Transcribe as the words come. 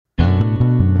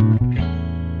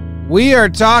We are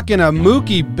talking a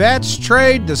Mookie Betts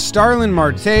trade, the Starlin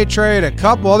Marte trade, a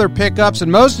couple other pickups, and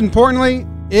most importantly,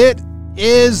 it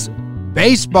is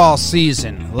baseball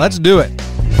season. Let's do it.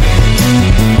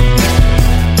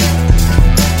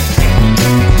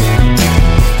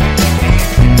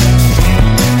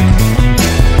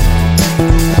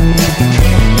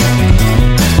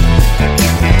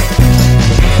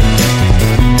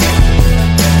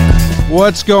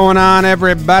 What's going on,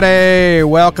 everybody?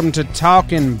 Welcome to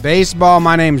Talking Baseball.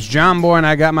 My name's John Boy, and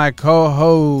I got my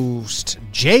co-host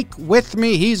Jake with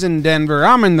me. He's in Denver.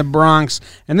 I'm in the Bronx.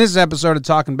 And this episode of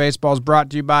Talking Baseball is brought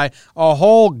to you by a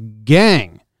whole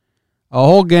gang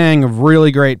of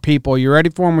really great people. You ready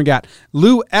for them? We got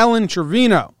Lou Ellen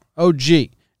Trevino, OG,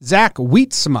 Zach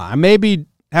Wheatsma. I maybe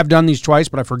have done these twice,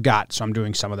 but I forgot, so I'm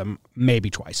doing some of them maybe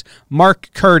twice.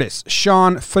 Mark Curtis,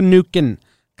 Sean Finucane,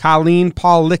 Colleen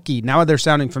Paulicki. Now they're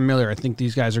sounding familiar. I think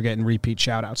these guys are getting repeat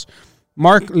shout-outs.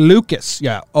 Mark Lucas.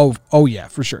 Yeah. Oh yeah,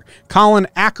 for sure. Colin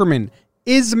Ackerman.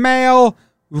 Ismail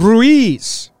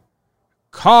Ruiz.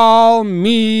 Call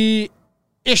me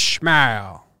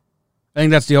Ishmael. I think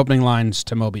that's the opening lines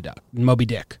to Moby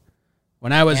Dick.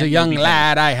 When I was a young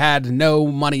lad, I had no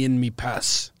money in me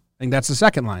purse. I think that's the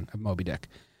second line of Moby Dick.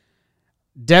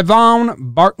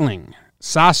 Devon Bartling.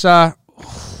 Sasha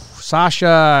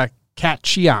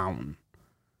Kachian.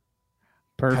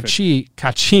 Perfect.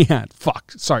 Kachian.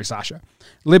 Fuck. Sorry, Sasha.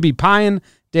 Libby Pine,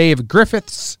 Dave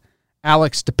Griffiths,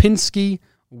 Alex Stopinski,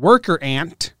 Worker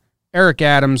Ant, Eric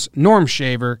Adams, Norm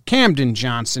Shaver, Camden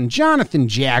Johnson, Jonathan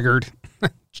Jaggard.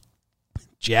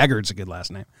 Jaggard's a good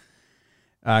last name.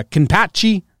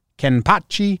 Kenpachi,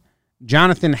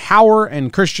 Jonathan Hauer,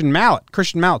 and Christian Mallett.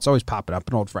 Christian Mallett's always popping up,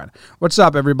 an old friend. What's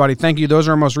up, everybody? Thank you. Those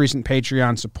are our most recent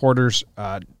Patreon supporters.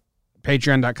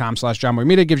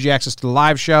 Patreon.com/JohnBoyMedia gives you access to the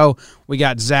live show. We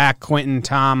got Zach, Quentin,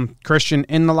 Tom, Christian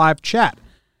in the live chat.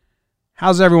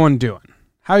 How's everyone doing?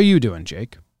 How are you doing,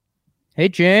 Jake? Hey,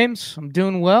 James. I'm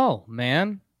doing well,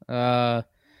 man.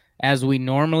 As we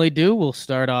normally do, we'll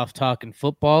start off talking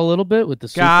football a little bit with the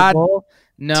Super Bowl.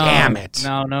 No, damn it.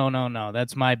 No.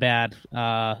 That's my bad.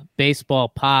 Baseball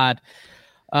pod.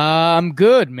 I'm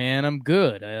good, man. I'm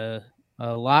good. A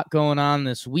lot going on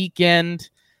this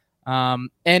weekend. And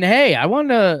hey, I want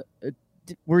to,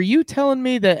 were you telling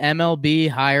me that MLB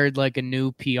hired like a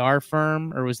new PR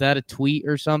firm, or was that a tweet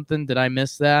or something? Did I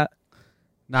miss that?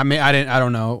 I mean, I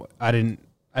don't know. I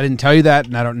didn't tell you that,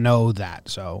 and I don't know that,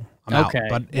 so I'm okay. out.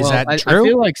 But is that true? I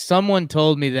feel like someone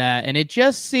told me that, and it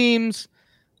just seems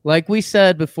like we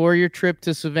said before your trip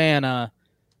to Savannah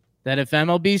that if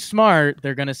MLB's smart,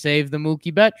 they're going to save the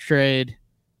Mookie Betts trade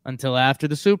until after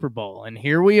the Super Bowl. And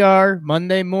here we are,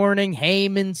 Monday morning,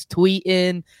 Heyman's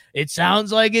tweeting, it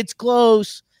sounds like it's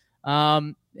close.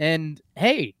 And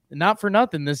hey, not for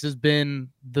nothing, this has been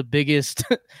the biggest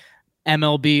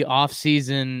MLB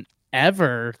offseason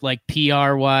ever, like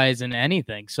PR-wise and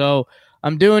anything. So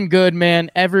I'm doing good,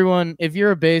 man. Everyone, if you're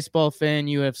a baseball fan,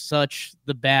 you have such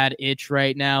the bad itch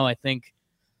right now. I think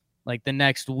like the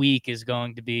next week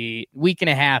and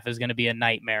a half is going to be a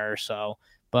nightmare or so.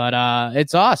 But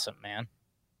it's awesome, man.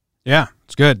 Yeah,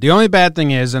 it's good. The only bad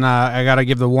thing is, and I got to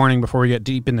give the warning before we get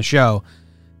deep in the show,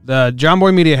 the John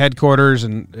Boy Media headquarters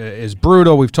is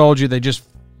brutal. We've told you they just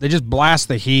blast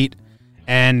the heat.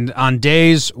 And on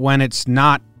days when it's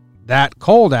not that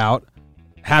cold out,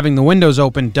 having the windows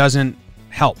open doesn't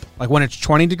help. Like when it's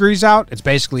 20 degrees out, it's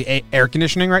basically air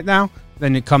conditioning right now.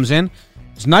 Then it comes in.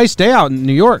 It's a nice day out in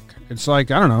New York. It's like,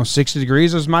 I don't know, 60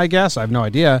 degrees is my guess. I have no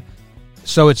idea.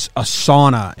 So it's a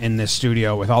sauna in this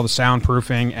studio with all the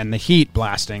soundproofing and the heat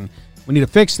blasting. We need to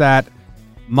fix that.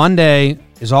 Monday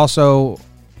is also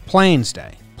Planes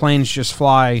Day. Planes just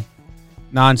fly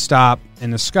nonstop in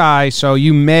the sky, so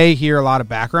you may hear a lot of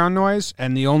background noise,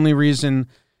 and the only reason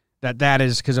that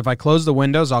is because if I close the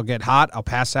windows, I'll get hot, I'll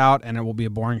pass out, and it will be a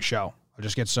boring show. I'll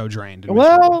just get so drained.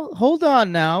 Well, hold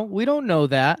on now. We don't know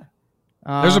that.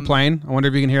 There's a plane. I wonder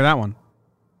if you can hear that one.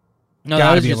 No,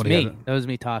 that was just me. That was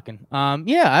me talking.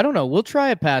 Yeah, I don't know. We'll try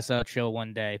a pass-out show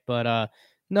one day, but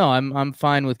no, I'm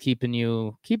fine with keeping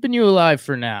you alive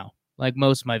for now, like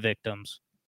most of my victims.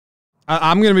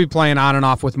 I'm going to be playing on and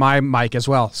off with my mic as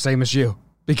well, same as you,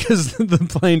 because the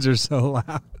planes are so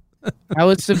loud. How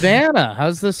is Savannah?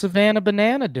 How's the Savannah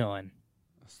Banana doing?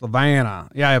 Savannah.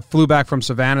 Yeah, I flew back from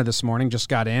Savannah this morning, just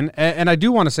got in. And I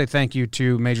do want to say thank you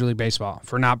to Major League Baseball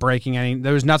for not breaking any.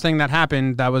 There was nothing that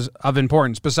happened that was of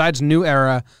importance besides New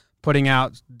Era putting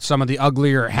out some of the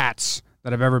uglier hats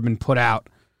that have ever been put out.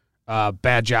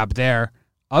 Bad job there.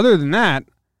 Other than that,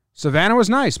 Savannah was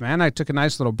nice, man. I took a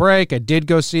nice little break. I did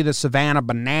go see the Savannah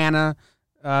Banana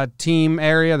team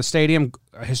area, the stadium,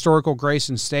 historical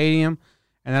Grayson Stadium.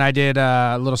 And then I did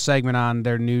a little segment on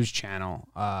their news channel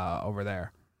over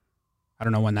there. I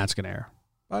don't know when that's going to air,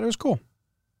 but it was cool.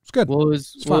 It's good. What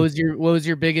was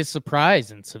your biggest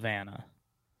surprise in Savannah?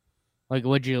 Like,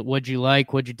 what'd you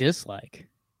like? What'd you dislike?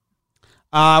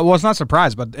 Well, it's not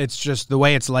surprise, but it's just the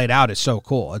way it's laid out is so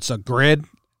cool. It's a grid,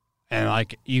 and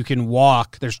like you can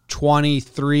walk. There's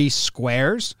 23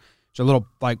 squares, so little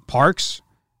like parks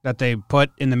that they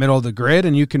put in the middle of the grid,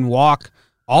 and you can walk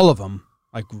all of them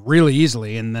like really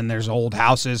easily. And then there's old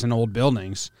houses and old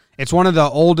buildings. It's one of the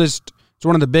oldest. It's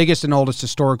one of the biggest and oldest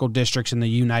historical districts in the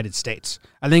United States.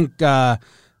 I think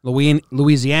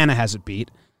Louisiana has it beat.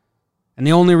 And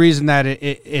the only reason that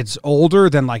it's older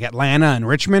than like Atlanta and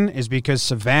Richmond is because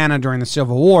Savannah during the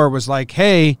Civil War was like,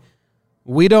 hey,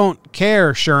 we don't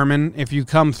care, Sherman, if you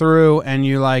come through and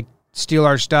you like steal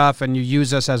our stuff and you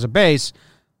use us as a base,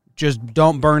 just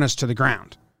don't burn us to the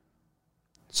ground.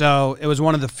 So it was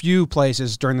one of the few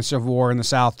places during the Civil War in the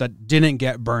South that didn't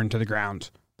get burned to the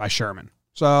ground by Sherman.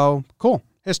 So, cool.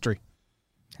 History.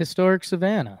 Historic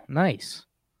Savannah. Nice.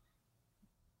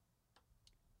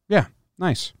 Yeah,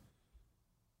 nice.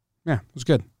 Yeah, it was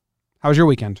good. How was your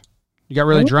weekend? You got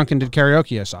really drunk and did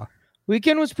karaoke, I saw.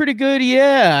 Weekend was pretty good,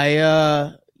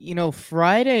 yeah.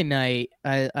 Friday night,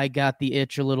 I got the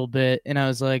itch a little bit, and I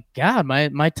was like, God,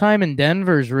 my time in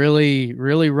Denver's really,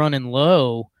 really running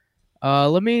low.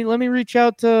 Let me reach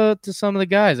out to some of the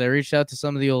guys. I reached out to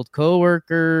some of the old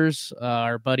coworkers,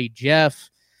 our buddy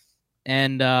Jeff,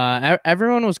 and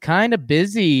everyone was kind of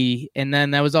busy. And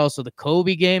then that was also the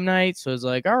Kobe game night, so I was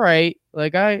like, all right,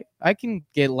 like I can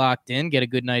get locked in, get a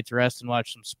good night's rest, and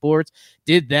watch some sports.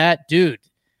 Did that, dude.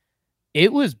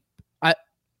 It was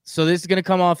so this is gonna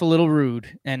come off a little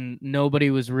rude, and nobody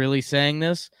was really saying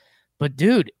this, but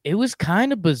dude, it was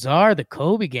kind of bizarre. The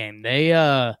Kobe game, they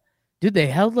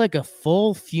held like a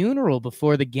full funeral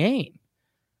before the game.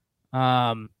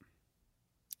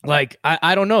 Like,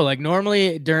 I don't know. Like,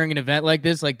 normally during an event like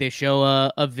this, like they show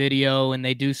a video and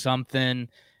they do something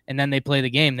and then they play the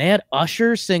game. They had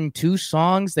Usher sing 2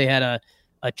 songs. They had a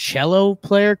cello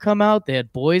player come out. They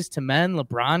had Boys to Men.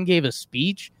 LeBron gave a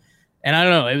speech. And I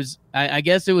don't know. It was, I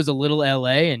guess it was a little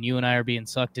LA, and you and I are being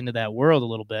sucked into that world a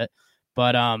little bit.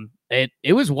 But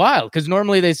it was wild because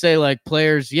normally they say like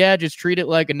players, yeah, just treat it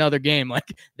like another game. Like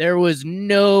there was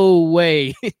no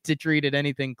way to treat it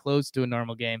anything close to a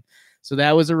normal game. So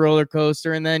that was a roller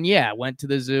coaster. And then, yeah, went to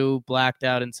the zoo, blacked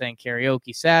out and sang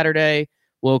karaoke Saturday,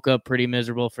 woke up pretty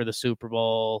miserable for the Super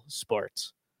Bowl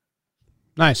sports.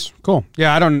 Nice. Cool.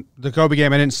 Yeah, the Kobe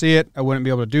game, I didn't see it. I wouldn't be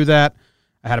able to do that.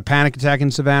 I had a panic attack in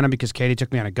Savannah because Katie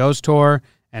took me on a ghost tour,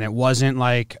 and it wasn't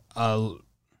like a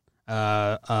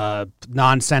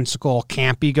nonsensical,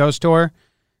 campy ghost tour.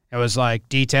 It was like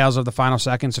details of the final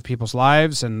seconds of people's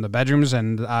lives and the bedrooms,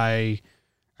 and I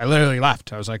literally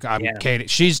left. I was like, Katie.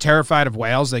 She's terrified of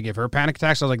whales. They give her panic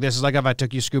attacks. I was like, this is like if I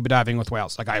took you scuba diving with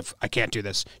whales. Like, I can't do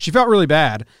this. She felt really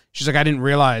bad. She's like, I didn't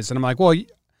realize. And I'm like, well,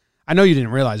 I know you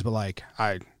didn't realize, but like,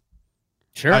 I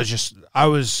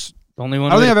was only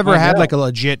one. I don't think I've ever had like a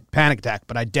legit panic attack,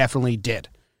 but I definitely did.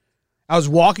 I was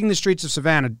walking the streets of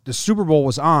Savannah. The Super Bowl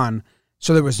was on,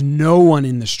 so there was no one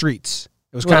in the streets.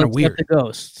 It was kind of weird. The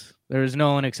ghosts. There was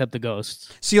no one except the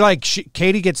ghosts. See, like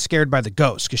Katie gets scared by the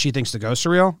ghosts because she thinks the ghosts are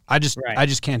real. I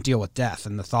just can't deal with death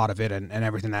and the thought of it and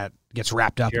everything that gets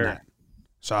wrapped up in that.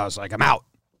 So I was like, I'm out.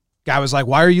 Guy was like,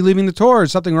 why are you leaving the tour?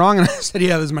 Is something wrong? And I said,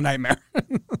 yeah, this is my nightmare.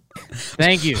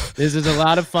 Thank you. This is a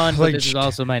lot of fun, but this is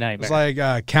also my nightmare. It's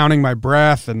like counting my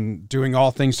breath and doing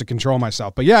all things to control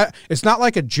myself. But yeah, it's not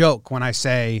like a joke when I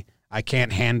say I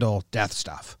can't handle death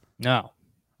stuff. No.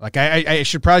 Like I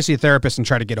should probably see a therapist and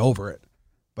try to get over it.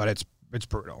 But it's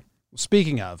brutal.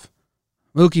 Speaking of,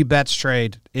 Mookie Betts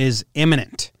trade is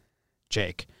imminent,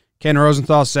 Jake. Ken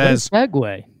Rosenthal says...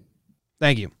 Segue.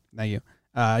 Thank you. He's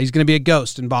going to be a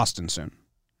ghost in Boston soon.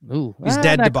 Ooh, he's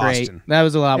dead to Boston. Great. That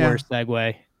was a lot worse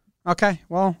segue. Okay,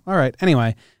 well, all right.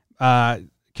 Anyway,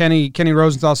 Kenny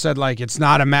Rosenthal said, like, it's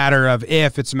not a matter of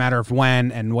if, it's a matter of when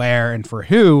and where and for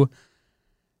who.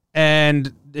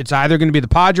 And it's either going to be the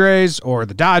Padres or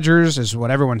the Dodgers, is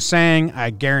what everyone's saying. I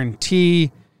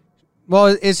guarantee... Well,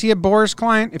 is he a Boras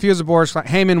client? If he was a Boras client,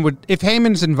 if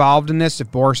Heyman's involved in this, if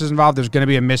Boras is involved, there's going to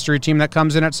be a mystery team that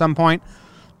comes in at some point.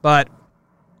 But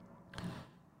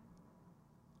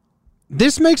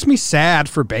this makes me sad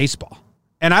for baseball.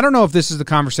 And I don't know if this is the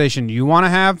conversation you want to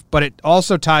have, but it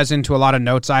also ties into a lot of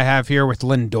notes I have here with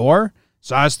Lindor.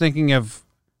 So I was thinking of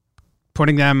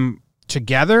putting them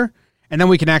together, and then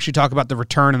we can actually talk about the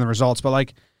return and the results. But,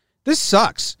 like, this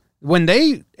sucks. And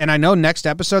I know next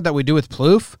episode that we do with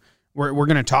Plouffe, we're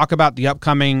going to talk about the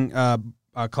upcoming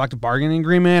collective bargaining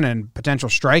agreement and potential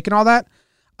strike and all that.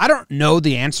 I don't know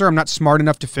the answer. I'm not smart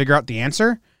enough to figure out the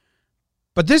answer.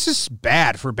 But this is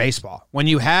bad for baseball. When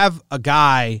you have a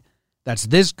guy that's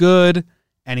this good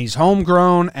and he's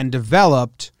homegrown and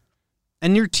developed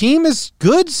and your team is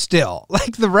good still.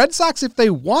 Like the Red Sox, if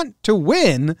they want to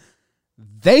win,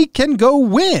 they can go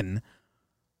win.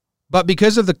 But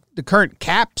because of the current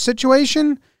cap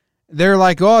situation, they're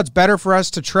like, oh, it's better for us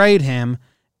to trade him.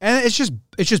 And it's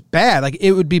just bad. Like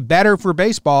it would be better for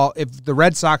baseball if the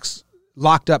Red Sox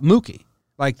locked up Mookie.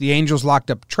 Like the Angels locked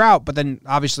up Trout, but then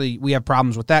obviously we have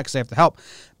problems with that because they have to help.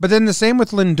 But then the same with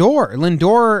Lindor.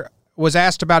 Lindor was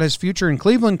asked about his future in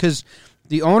Cleveland because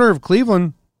the owner of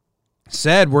Cleveland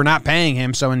said we're not paying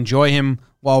him, so enjoy him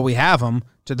while we have him,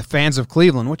 to the fans of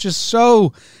Cleveland, which is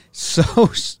so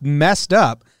messed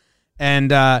up. And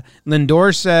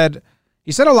Lindor said,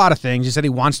 he said a lot of things. He said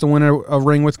he wants to win a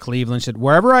ring with Cleveland. He said,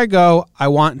 wherever I go, I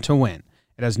want to win.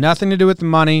 It has nothing to do with the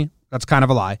money. That's kind of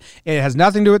a lie. It has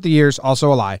nothing to do with the years.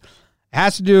 Also a lie. It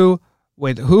has to do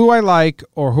with who I like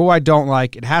or who I don't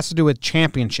like. It has to do with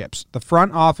championships. The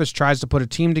front office tries to put a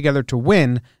team together to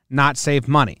win, not save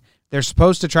money. They're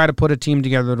supposed to try to put a team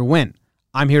together to win.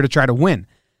 I'm here to try to win.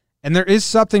 And there is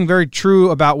something very true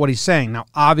about what he's saying. Now,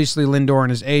 obviously, Lindor and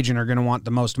his agent are going to want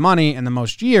the most money and the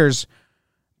most years,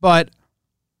 but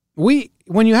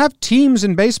when you have teams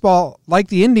in baseball like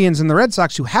the Indians and the Red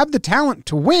Sox who have the talent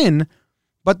to win,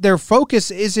 but their focus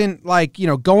isn't like,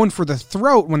 going for the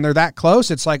throat when they're that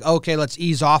close. It's like, okay, let's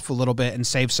ease off a little bit and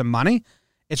save some money.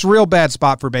 It's a real bad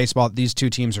spot for baseball that these two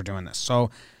teams are doing this.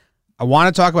 So I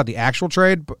want to talk about the actual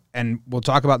trade, and we'll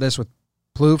talk about this with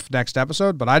Plouffe next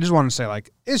episode, but I just want to say,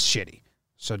 it's shitty.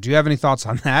 So do you have any thoughts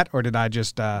on that, or did I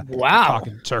just talk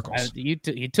in circles? You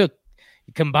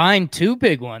combined two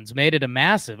big ones, made it a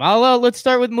massive. Let's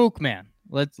start with Mook, man.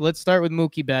 Let's start with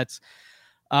Mookie Betts.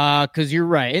 Because you're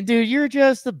right. And, dude, you're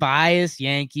just a biased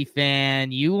Yankee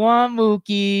fan. You want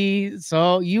Mookie,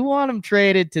 so you want him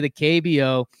traded to the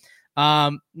KBO.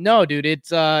 No, dude,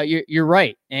 it's you're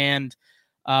right. And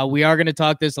we are going to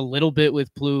talk this a little bit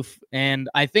with Plouffe. And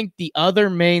I think the other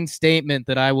main statement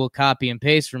that I will copy and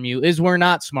paste from you is we're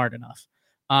not smart enough.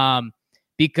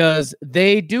 Because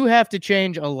they do have to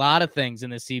change a lot of things in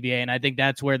the CBA. And I think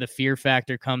that's where the fear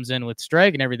factor comes in with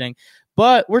strike and everything.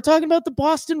 But we're talking about the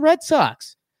Boston Red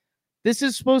Sox. This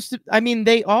is supposed to,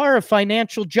 they are a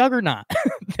financial juggernaut.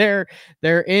 They're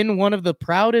in one of the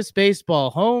proudest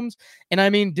baseball homes.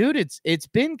 And dude, it's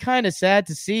been kind of sad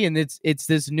to see. And it's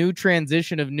this new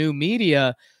transition of new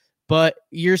media, but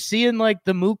you're seeing like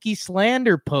the Mookie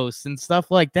slander posts and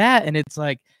stuff like that. And it's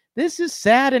like, this is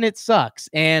sad and it sucks.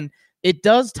 And it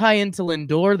does tie into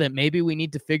Lindor that maybe we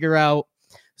need to figure out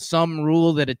some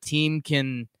rule that a team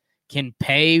can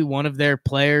pay one of their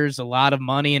players a lot of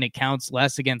money and it counts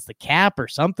less against the cap or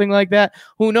something like that.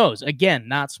 Who knows? Again,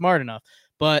 not smart enough.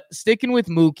 But sticking with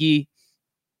Mookie,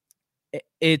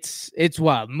 it's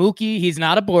wild. Mookie, he's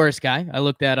not a Boris guy. I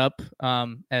looked that up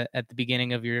at the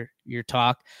beginning of your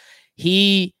talk.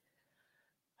 He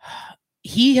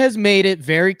has made it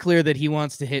very clear that he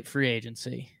wants to hit free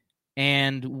agency.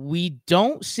 And we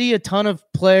don't see a ton of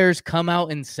players come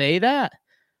out and say that.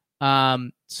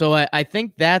 So I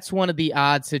think that's one of the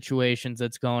odd situations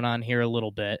that's going on here a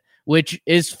little bit, which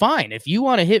is fine. If you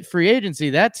want to hit free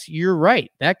agency, you're right.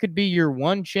 That could be your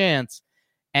one chance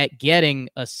at getting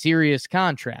a serious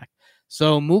contract.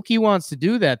 So Mookie wants to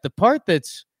do that. The part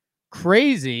that's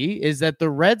crazy is that the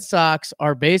Red Sox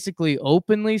are basically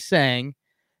openly saying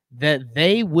that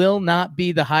they will not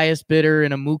be the highest bidder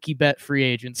in a Mookie Bet free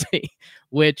agency,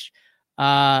 which,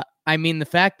 the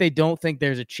fact they don't think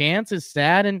there's a chance is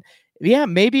sad. And yeah,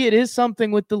 maybe it is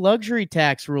something with the luxury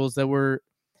tax rules that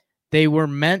they were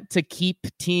meant to keep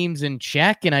teams in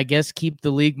check and I guess keep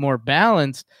the league more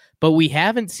balanced. But we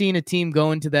haven't seen a team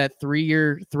go into that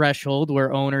 3-year threshold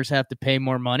where owners have to pay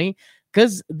more money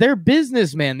because they're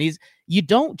businessmen. You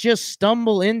don't just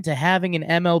stumble into having an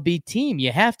MLB team.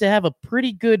 You have to have a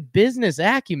pretty good business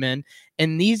acumen.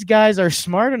 And these guys are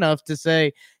smart enough to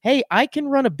say, hey, I can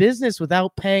run a business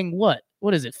without paying what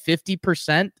is it,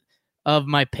 50% of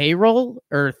my payroll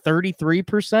or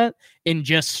 33% in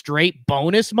just straight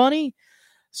bonus money.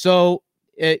 So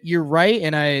you're right.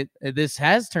 And this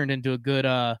has turned into a good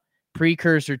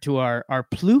precursor to our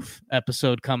Plouffe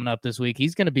episode coming up this week.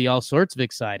 He's going to be all sorts of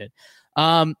excited.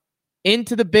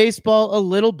 Into the baseball a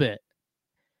little bit.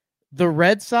 The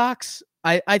Red Sox,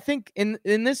 I think, and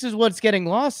this is what's getting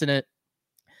lost in it,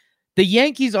 the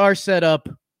Yankees are set up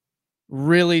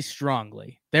really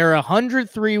strongly. They're a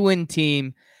 103-win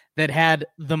team that had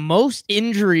the most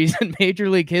injuries in Major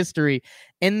League history,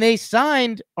 and they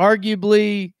signed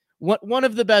arguably one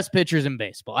of the best pitchers in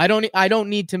baseball. I don't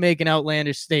need to make an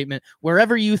outlandish statement.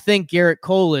 Wherever you think Garrett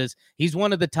Cole is, he's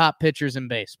one of the top pitchers in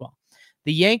baseball.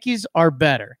 The Yankees are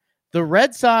better. The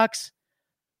Red Sox,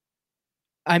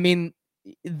 I mean,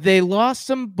 they lost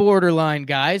some borderline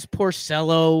guys.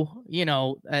 Porcello,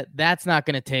 that's not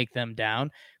going to take them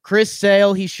down. Chris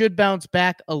Sale, he should bounce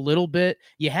back a little bit.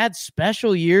 You had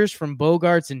special years from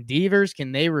Bogarts and Devers.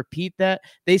 Can they repeat that?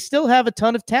 They still have a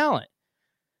ton of talent.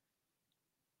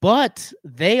 But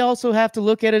they also have to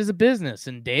look at it as a business.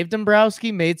 And Dave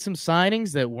Dombrowski made some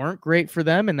signings that weren't great for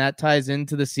them, and that ties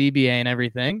into the CBA and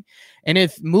everything. And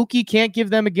if Mookie can't give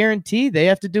them a guarantee, they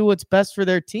have to do what's best for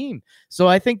their team. So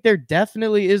I think there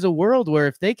definitely is a world where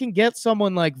if they can get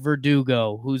someone like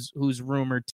Verdugo, who's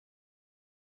rumored to,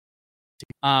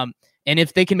 and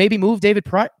if they can maybe move David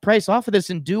Price off of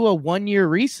this and do a 1-year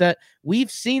reset,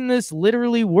 we've seen this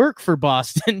literally work for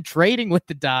Boston, trading with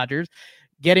the Dodgers,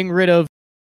 getting rid of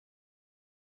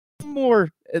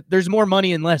there's more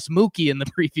money and less Mookie in the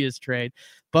previous trade.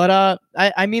 But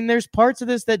I mean, there's parts of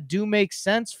this that do make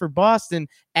sense for Boston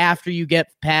after you get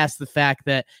past the fact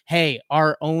that, hey,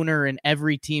 our owner and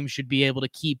every team should be able to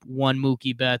keep one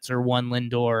Mookie Betts or one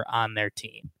Lindor on their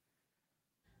team.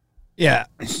 Yeah.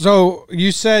 So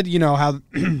you said, how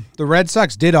the Red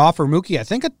Sox did offer Mookie, I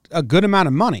think, a good amount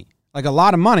of money, like a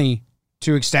lot of money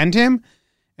to extend him.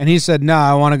 And he said, no,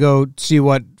 I want to go see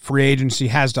what free agency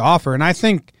has to offer. And I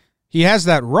think he has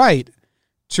that right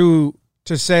to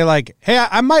say, like, hey,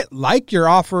 I might like your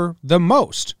offer the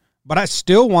most, but I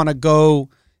still want to go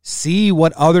see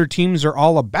what other teams are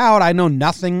all about. I know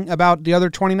nothing about the other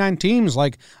 29 teams.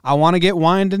 Like, I want to get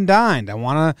wined and dined. I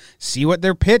want to see what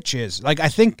their pitch is. Like, I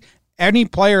think any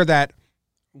player that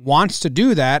wants to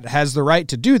do that has the right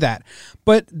to do that.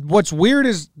 But what's weird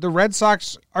is the Red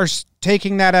Sox are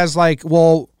taking that as like,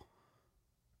 well,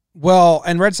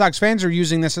 and Red Sox fans are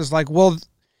using this as like, well,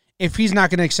 if he's not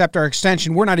going to accept our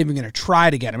extension, we're not even going to try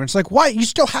to get him. It's like, what? You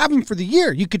still have him for the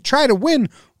year. You could try to win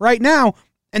right now,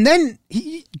 and then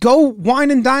go wine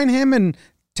and dine him and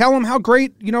tell him how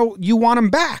great, you want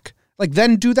him back. Like,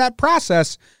 then do that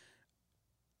process.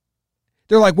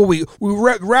 They're like, well, we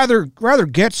rather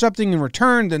get something in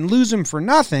return than lose him for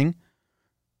nothing.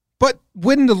 But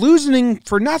when the losing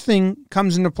for nothing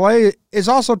comes into play, is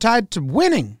also tied to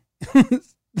winning.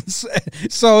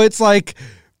 So it's like,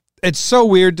 it's so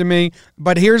weird to me,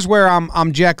 but here's where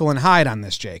I'm Jekyll and Hyde on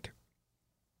this, Jake.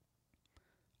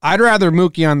 I'd rather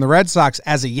Mookie on the Red Sox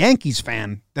as a Yankees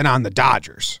fan than on the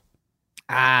Dodgers.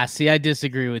 See, I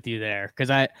disagree with you there because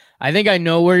I think I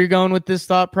know where you're going with this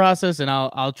thought process, and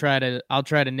I'll try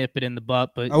to nip it in the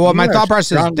butt. But my thought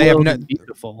process is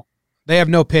they have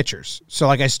no pitchers, so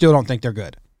like I still don't think they're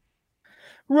good.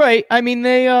 Right. I mean,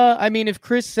 if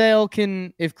Chris Sale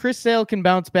can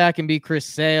bounce back and be Chris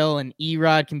Sale, and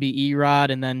Erod can be Erod,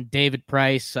 and then David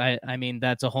Price, I mean,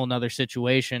 that's a whole nother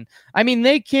situation. I mean,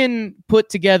 they can put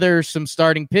together some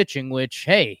starting pitching, which,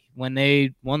 hey, when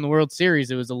they won the World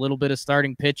Series, it was a little bit of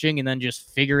starting pitching and then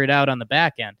just figure it out on the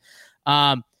back end.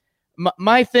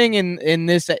 My thing in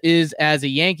this is, as a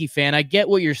Yankee fan, I get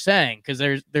what you're saying,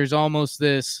 because there's almost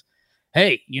this,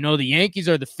 hey, the Yankees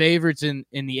are the favorites in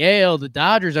the AL. The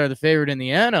Dodgers are the favorite in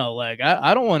the NL. Like,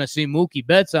 I don't want to see Mookie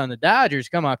Betts on the Dodgers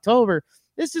come October.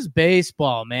 This is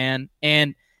baseball, man.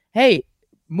 And, hey,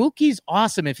 Mookie's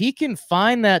awesome. If he can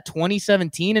find that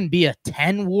 2017 and be a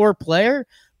 10-WAR player,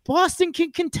 Boston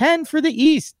can contend for the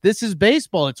East. This is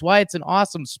baseball. It's why it's an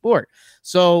awesome sport.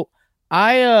 So,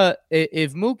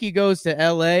 if Mookie goes to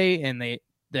LA and the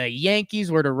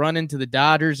Yankees were to run into the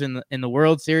Dodgers in the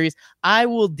World Series, I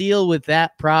will deal with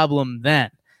that problem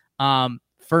then.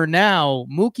 For now,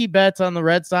 Mookie Betts on the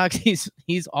Red Sox,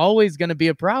 he's always going to be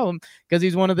a problem because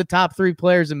he's one of the top 3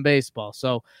 players in baseball.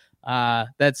 So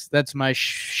that's my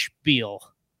spiel.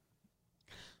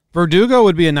 Verdugo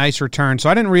would be a nice return. So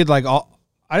I didn't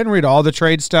read all the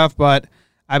trade stuff, but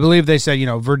I believe they said,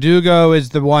 Verdugo is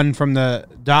the one from the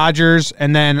Dodgers,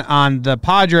 and then on the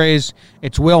Padres,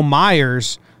 it's Will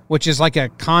Myers, which is like a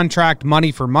contract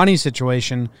money for money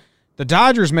situation. The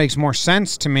Dodgers makes more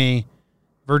sense to me.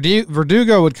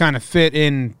 Verdugo would kind of fit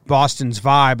in Boston's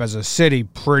vibe as a city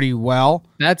pretty well.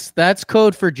 That's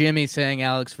code for Jimmy saying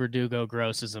Alex Verdugo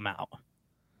grosses him out.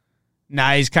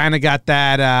 Nah, he's kind of got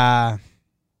that,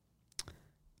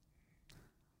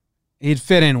 he'd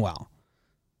fit in well.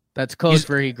 That's code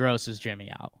for he grosses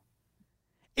Jimmy out.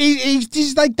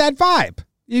 He's like that vibe.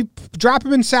 You drop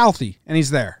him in Southie, and he's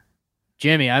there.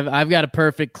 Jimmy, I've got a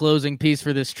perfect closing piece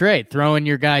for this trade. Throw in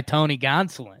your guy Tony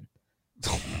Gonsolin.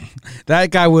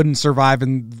 That guy wouldn't survive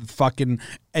in fucking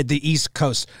at the East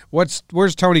Coast.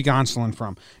 Where's Tony Gonsolin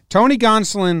from? Tony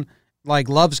Gonsolin like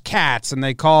loves cats, and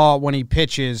they call when he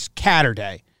pitches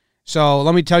Catterday. So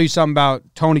let me tell you something about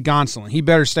Tony Gonsolin. He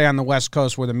better stay on the West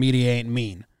Coast where the media ain't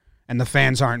mean and the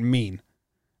fans aren't mean,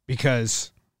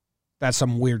 because that's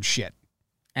some weird shit.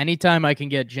 Anytime I can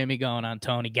get Jimmy going on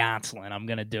Tony Gonsolin, I'm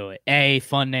going to do it. A,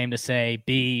 fun name to say.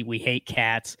 B, we hate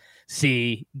cats.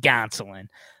 C, Gonsolin.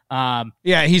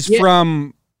 He's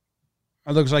from,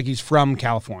 it looks like he's from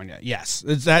California. Yes.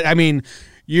 It's that. I mean,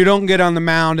 you don't get on the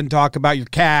mound and talk about your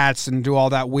cats and do all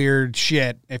that weird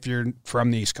shit if you're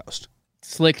from the East Coast.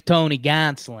 Slick Tony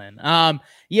Gonsolin.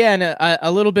 And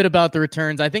a little bit about the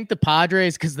returns. I think the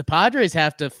Padres, because the Padres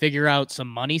have to figure out some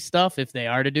money stuff if they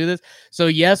are to do this. So,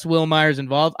 yes, Will Myers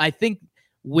involved. I think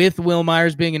with Will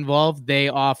Myers being involved, they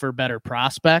offer better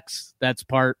prospects. That's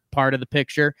part of the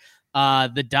picture.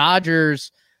 The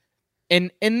Dodgers,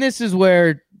 and this is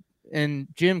where, and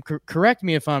Jim, correct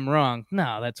me if I'm wrong.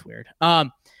 No, that's weird.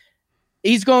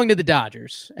 He's going to the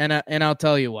Dodgers, and I'll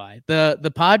tell you why.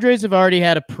 The Padres have already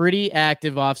had a pretty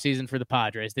active offseason for the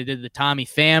Padres. They did the Tommy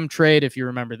Pham trade, if you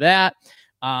remember that.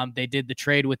 They did the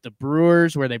trade with the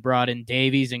Brewers where they brought in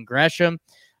Davies and Gresham.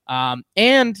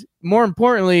 And more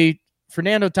importantly,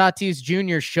 Fernando Tatis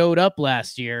Jr. showed up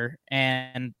last year,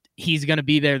 and he's going to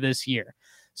be there this year.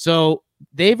 So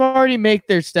they've already made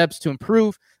their steps to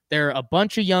improve. There are a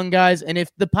bunch of young guys, and if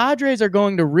the Padres are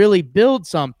going to really build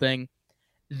something,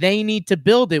 they need to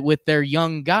build it with their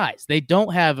young guys. They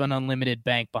don't have an unlimited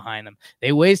bank behind them.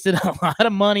 They wasted a lot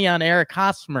of money on Eric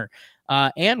Hosmer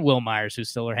and Will Myers, who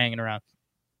still are hanging around.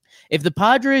 If the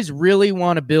Padres really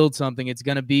want to build something, it's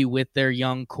going to be with their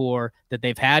young core that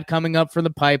they've had coming up for the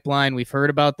pipeline. We've heard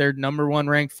about their number 1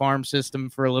 ranked farm system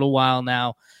for a little while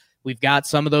now. We've got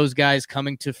some of those guys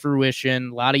coming to fruition,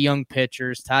 a lot of young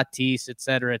pitchers, Tatis, et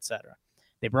cetera, et cetera.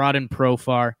 They brought in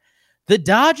Profar. The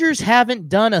Dodgers haven't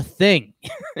done a thing,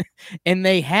 and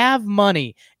they have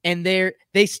money, and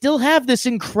they still have this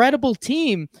incredible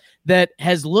team that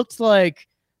has looked like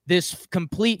this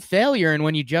complete failure. And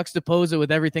when you juxtapose it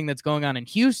with everything that's going on in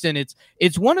Houston,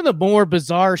 it's one of the more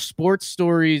bizarre sports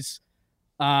stories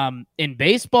in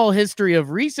baseball history, of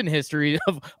recent history,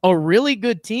 of a really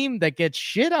good team that gets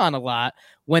shit on a lot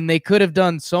when they could have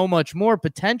done so much more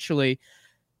potentially.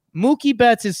 Mookie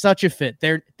Betts is such a fit.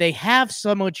 They have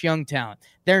so much young talent.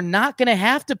 They're not going to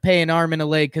have to pay an arm and a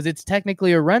leg because it's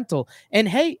technically a rental. And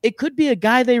hey, it could be a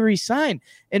guy they re-sign.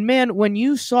 And man, when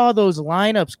you saw those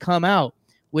lineups come out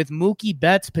with Mookie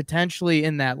Betts potentially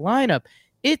in that lineup,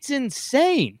 it's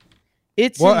insane.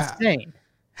 It's insane.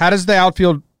 How does the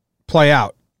outfield play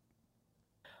out?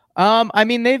 I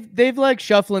mean, they've like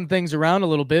shuffling things around a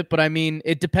little bit, but I mean,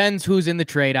 it depends who's in the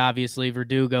trade, obviously,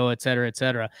 Verdugo, et cetera, et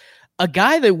cetera. A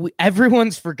guy that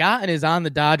everyone's forgotten is on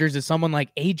the Dodgers is someone like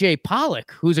A.J.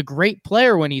 Pollock, who's a great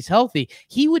player when he's healthy.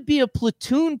 He would be a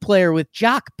platoon player with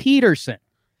Jock Peterson.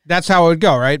 That's how it would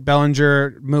go, right?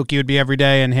 Bellinger, Mookie would be every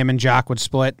day, and him and Jock would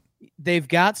split. They've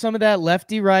got some of that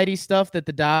lefty-righty stuff that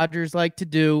the Dodgers like to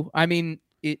do. I mean,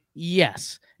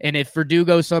 yes. And if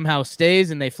Verdugo somehow stays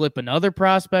and they flip another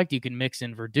prospect, you can mix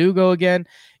in Verdugo again.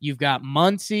 You've got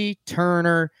Muncy,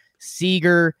 Turner,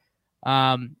 Seager.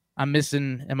 I'm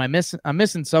missing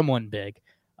someone big.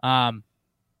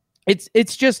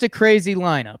 It's just a crazy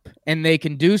lineup, and they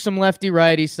can do some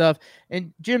lefty-righty stuff.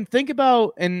 And Jim, think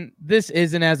about, and this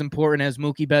isn't as important as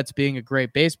Mookie Betts being a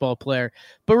great baseball player,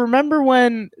 but remember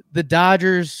when the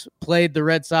Dodgers played the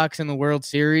Red Sox in the World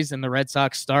Series and the Red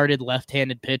Sox started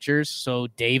left-handed pitchers, so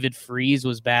David Freese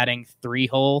was batting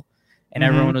 3-hole, and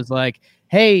everyone was like,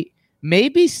 hey,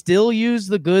 maybe still use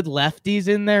the good lefties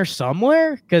in there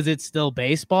somewhere because it's still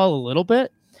baseball a little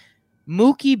bit.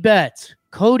 Mookie Betts,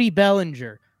 Cody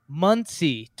Bellinger,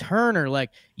 Muncy, Turner,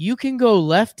 like you can go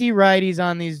lefty righties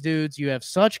on these dudes. You have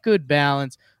such good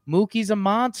balance. Mookie's a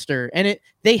monster, and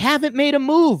they haven't made a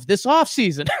move this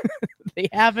offseason. They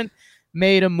haven't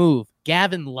made a move.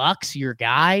 Gavin Lux, your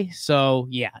guy. So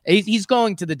yeah, he's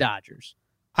going to the Dodgers.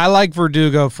 I like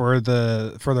Verdugo for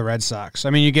the Red Sox. I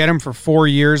mean, you get him for 4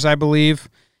 years, I believe.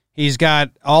 He's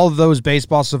got all of those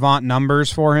baseball savant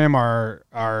numbers for him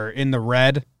are in the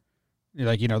red,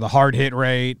 like the hard hit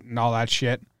rate and all that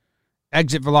shit.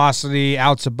 Exit velocity,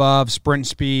 outs above, sprint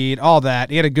speed, all that.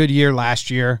 He had a good year last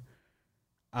year.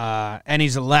 And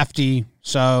he's a lefty,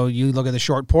 so you look at the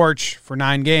short porch for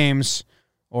 9 games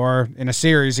or in a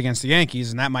series against the Yankees,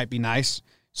 and that might be nice.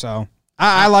 So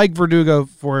I like Verdugo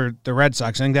for the Red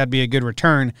Sox. I think that'd be a good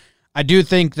return. I do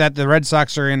think that the Red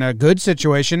Sox are in a good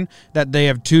situation, that they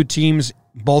have 2 teams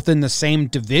both in the same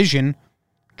division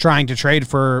trying to trade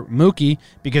for Mookie,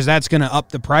 because that's going to up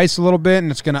the price a little bit, and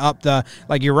it's going to up the,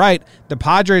 like you're right, the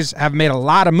Padres have made a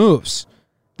lot of moves.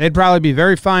 they'd probably be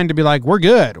very fine to be like, we're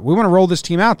good. We want to roll this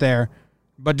team out there.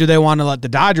 But do they want to let the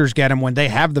Dodgers get him when they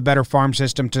have the better farm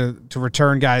system to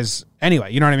return guys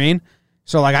anyway? You know what I mean?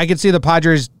 So, like, I could see the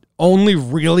Padres only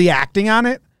really acting on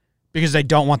it because they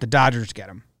don't want the Dodgers to get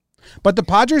him. But the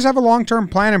Padres have a long-term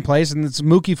plan in place, and it's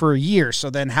Mookie for a year, so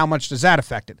then how much does that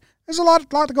affect it? There's a lot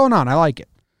going on. I like it.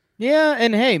 Yeah,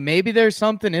 and hey, maybe there's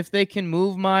something if they can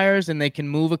move Myers and they can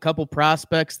move a couple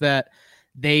prospects that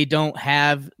they don't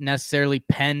have necessarily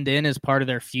penned in as part of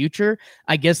their future.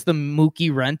 I guess the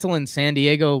Mookie rental in San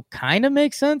Diego kind of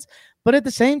makes sense, but at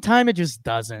the same time, it just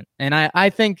doesn't. And I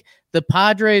think the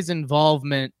Padres'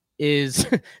 involvement is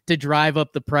to drive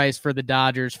up the price for the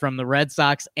Dodgers from the Red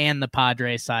Sox and the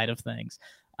Padres side of things.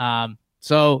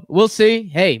 So we'll see.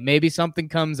 Hey, maybe something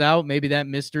comes out. Maybe that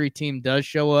mystery team does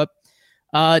show up.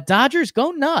 Dodgers, go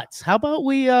nuts. How about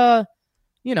we,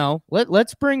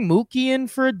 let's bring Mookie in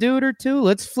for a dude or two.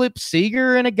 Let's flip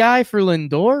Seager and a guy for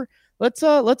Lindor. Let's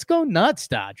go nuts,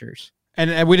 Dodgers.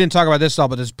 And we didn't talk about this at all,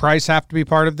 but does Price have to be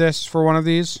part of this for one of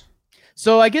these?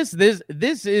 So I guess this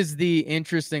is the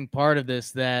interesting part of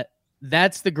this,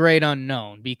 that's the great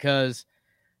unknown, because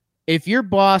if you're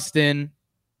Boston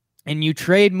and you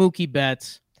trade Mookie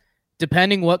Betts,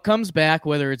 depending what comes back,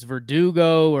 whether it's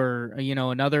Verdugo or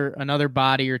another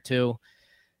body or two,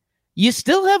 you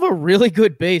still have a really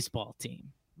good baseball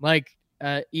team. Like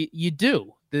you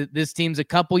do. This team's a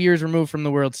couple years removed from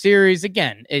the World Series.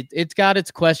 Again, it's got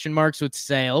its question marks with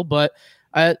Sale, but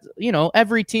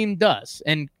every team does.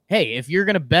 And hey, if you're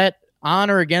going to bet on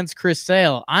or against Chris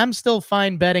Sale, I'm still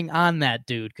fine betting on that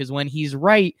dude, because when he's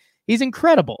right, he's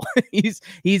incredible. he's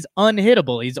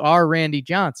unhittable. He's our Randy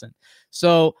Johnson.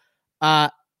 So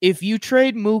if you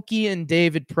trade Mookie and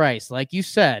David Price, like you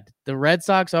said, the Red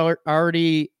Sox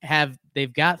already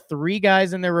they've got 3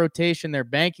 guys in their rotation they're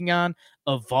banking on.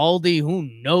 Eovaldi, who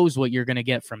knows what you're going to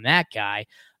get from that guy.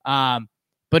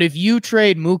 But if you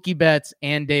trade Mookie Betts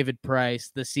and David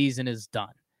Price, the season is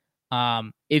done.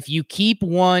 If you keep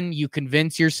one, you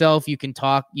convince yourself you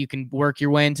can work your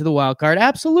way into the wild card.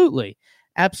 Absolutely.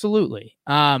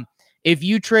 If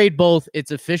you trade both,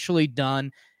 it's officially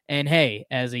done. And hey,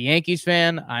 as a Yankees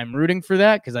fan, I'm rooting for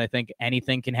that because I think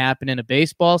anything can happen in a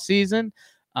baseball season.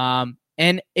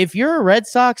 And if you're a Red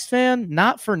Sox fan,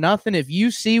 not for nothing, if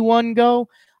you see one go,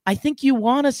 I think you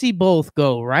want to see both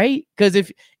go, right? Because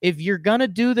if you're going to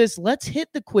do this, let's hit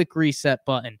the quick reset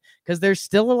button, because there's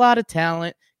still a lot of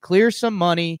talent, clear some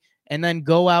money, and then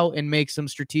go out and make some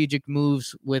strategic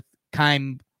moves with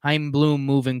Chaim Bloom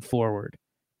moving forward.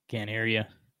 Can't hear you.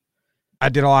 I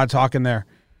did a lot of talking there.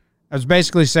 I was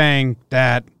basically saying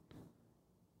that,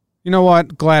 you know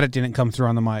what? Glad it didn't come through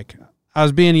on the mic. I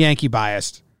was being Yankee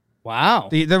biased. Wow.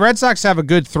 The Red Sox have a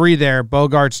good 3 there,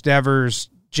 Bogarts, Devers,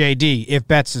 JD, if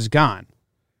Betts is gone.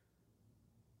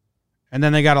 And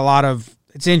then they got a lot of,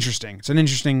 it's interesting. It's an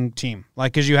interesting team.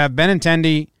 Like, because you have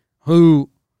Benintendi, who,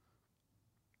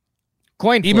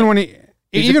 coin flip.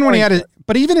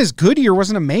 But even his good year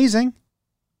wasn't amazing.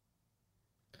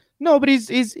 No, but he's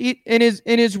in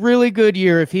his really good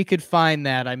year. If he could find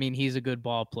that, I mean, he's a good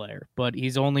ball player, but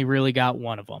he's only really got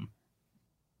one of them.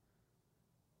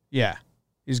 Yeah.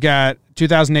 He's got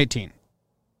 2018.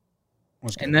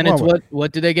 And then it's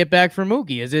what do they get back for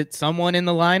Mookie? Is it someone in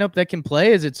the lineup that can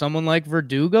play? Is it someone like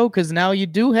Verdugo? Because now you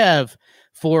do have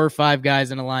 4 or 5 guys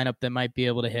in a lineup that might be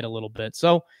able to hit a little bit.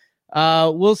 So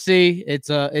we'll see.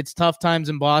 It's tough times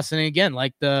in Boston. And again,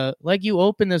 like you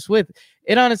open this with,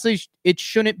 it honestly it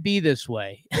shouldn't be this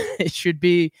way. It should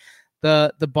be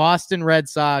the Boston Red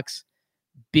Sox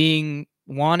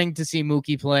wanting to see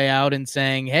Mookie play out and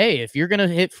saying, hey, if you're going to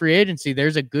hit free agency,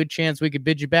 there's a good chance we could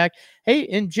bid you back. Hey,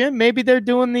 and Jim, maybe they're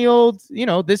doing the old,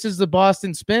 this is the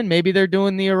Boston spin. Maybe they're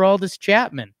doing the Aroldis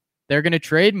Chapman. They're going to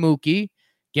trade Mookie,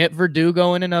 get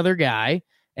Verdugo and another guy,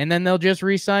 and then they'll just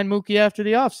re-sign Mookie after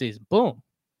the offseason. Boom.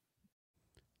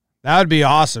 That would be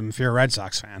awesome if you're a Red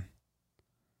Sox fan.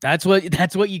 That's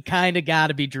what you kind of got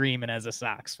to be dreaming as a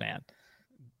Sox fan.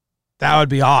 That would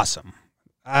be awesome.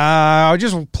 I would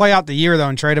just play out the year though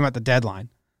and trade him at the deadline.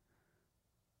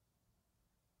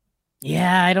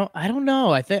 Yeah, I don't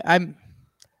know.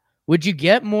 Would you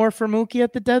get more for Mookie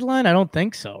at the deadline? I don't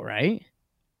think so, right?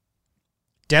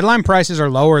 Deadline prices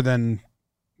are lower than,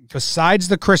 besides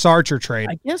the Chris Archer trade.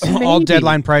 I guess all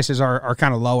deadline prices are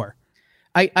kind of lower.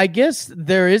 I guess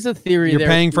there is a theory. You're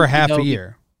paying for half a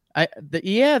year.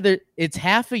 It's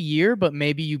half a year, but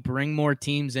maybe you bring more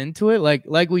teams into it.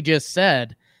 Like we just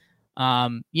said.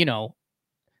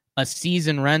 A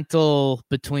season rental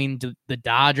between the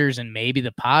Dodgers and maybe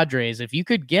the Padres. If you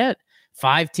could get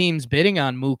 5 teams bidding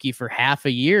on Mookie for half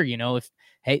a year,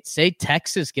 hey, say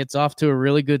Texas gets off to a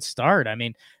really good start. I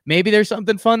mean, maybe there's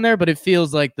something fun there, but it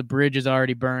feels like the bridge is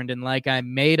already burned. And like I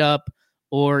made up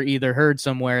or either heard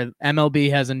somewhere,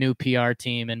 MLB has a new PR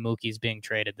team and Mookie's being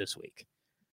traded this week.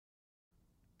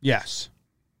 Yes.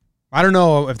 I don't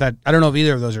know if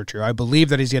either of those are true. I believe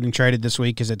that he's getting traded this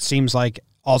week because it seems like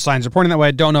all signs are pointing that way.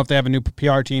 I don't know if they have a new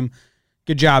PR team.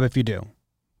 Good job if you do.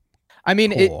 I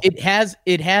mean, cool. it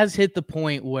has hit the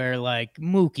point where like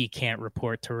Mookie can't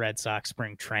report to Red Sox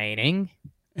spring training.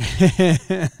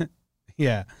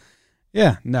 Yeah,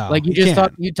 no. Like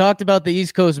you talked about the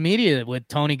East Coast media with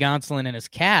Tony Gonsolin and his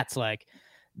cats. Like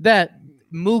that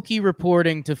Mookie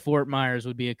reporting to Fort Myers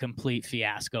would be a complete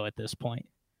fiasco at this point.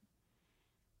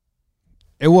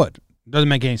 It would. Doesn't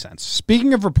make any sense.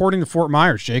 Speaking of reporting to Fort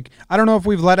Myers, Jake, I don't know if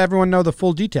we've let everyone know the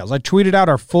full details. I tweeted out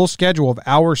our full schedule of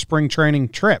our spring training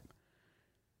trip.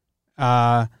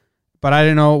 But I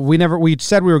didn't know. We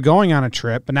said we were going on a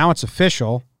trip, but now it's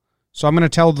official. So I'm going to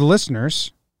tell the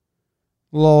listeners.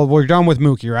 Well, we're done with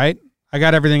Mookie, right? I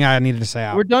got everything I needed to say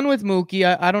out. We're done with Mookie.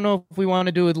 I don't know if we want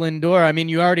to do with Lindor. I mean,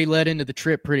 you already led into the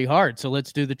trip pretty hard, so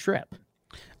let's do the trip.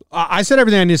 I said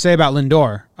everything I need to say about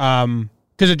Lindor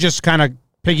because it just kind of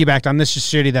piggybacked on this is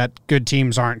shitty that good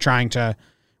teams aren't trying to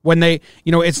when they,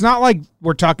 it's not like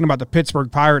we're talking about the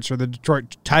Pittsburgh Pirates or the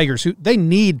Detroit Tigers who they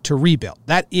need to rebuild.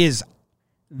 That is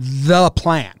the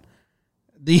plan.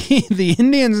 The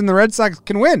Indians and the Red Sox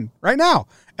can win right now.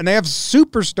 And they have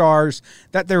superstars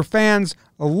that their fans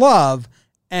love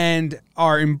and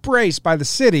are embraced by the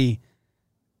city.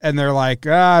 And they're like,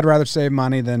 I'd rather save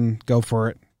money than go for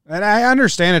it. And I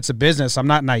understand it's a business. I'm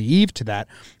not naive to that.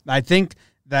 I think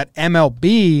that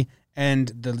MLB and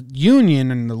the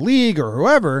union and the league or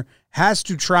whoever has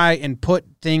to try and put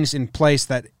things in place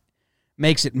that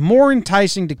makes it more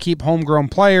enticing to keep homegrown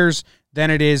players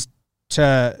than it is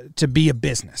to be a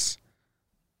business.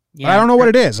 Yeah, but I don't know what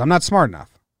it is. I'm not smart enough.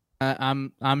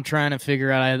 I'm trying to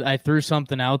figure out. I threw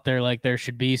something out there like there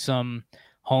should be some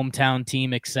hometown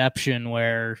team exception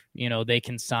where they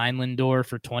can sign Lindor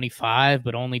for 25,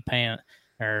 but only pay him,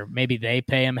 or maybe they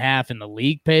pay him half and the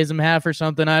league pays him half or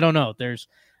something. I don't know. There's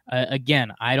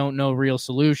again, I don't know real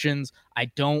solutions. I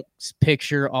don't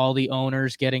picture all the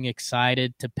owners getting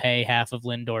excited to pay half of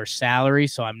Lindor's salary,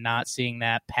 so I'm not seeing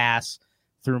that pass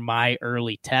through my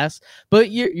early tests.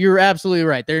 But you're absolutely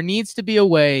right. There needs to be a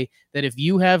way that if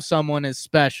you have someone as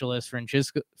special as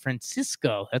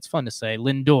Francisco, that's fun to say,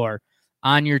 Lindor,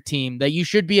 on your team, that you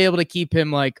should be able to keep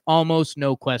him like almost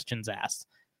no questions asked.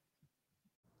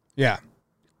 Yeah.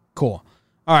 Cool.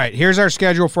 All right, here's our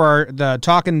schedule for the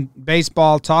Talking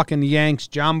Baseball, Talking Yanks,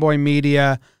 John Boy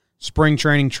Media spring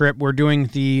training trip. We're doing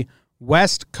the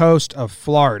west coast of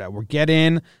Florida. We'll get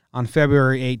in on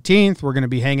February 18th. We're going to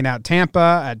be hanging out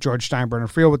Tampa at George Steinbrenner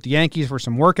Field with the Yankees for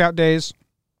some workout days.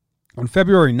 On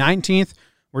February 19th,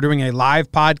 we're doing a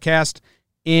live podcast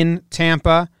in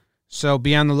Tampa, so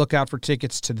be on the lookout for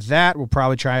tickets to that. We'll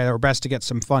probably try our best to get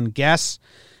some fun guests.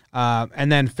 And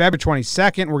then February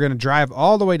 22nd, we're going to drive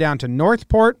all the way down to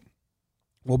Northport.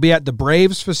 We'll be at the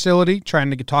Braves facility trying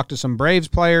to talk to some Braves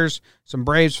players, some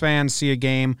Braves fans, see a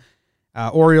game.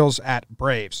 Orioles at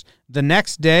Braves. The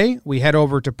next day, we head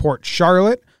over to Port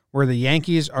Charlotte, where the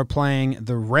Yankees are playing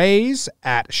the Rays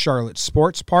at Charlotte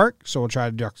Sports Park. So we'll try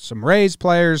to talk to some Rays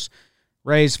players,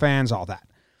 Rays fans, all that.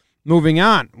 Moving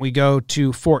on, we go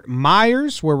to Fort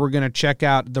Myers, where we're going to check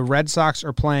out the Red Sox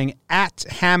are playing at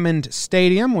Hammond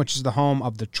Stadium, which is the home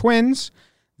of the Twins.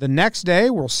 The next day,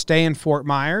 we'll stay in Fort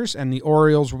Myers, and the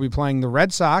Orioles will be playing the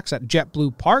Red Sox at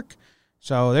JetBlue Park.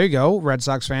 So there you go, Red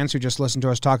Sox fans who just listened to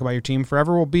us talk about your team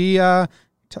forever. We'll be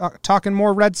talking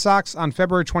more Red Sox on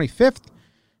February 25th.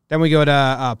 Then we go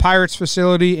to Pirates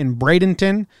facility in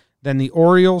Bradenton, then the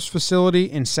Orioles facility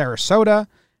in Sarasota,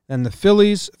 then the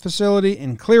Phillies facility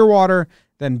in Clearwater,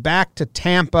 then back to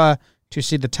Tampa to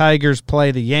see the Tigers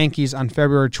play the Yankees on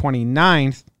February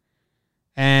 29th.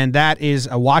 And that is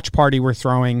a watch party we're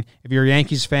throwing. If you're a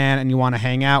Yankees fan and you want to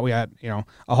hang out, we got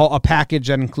a package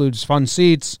that includes fun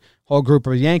seats, whole group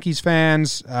of Yankees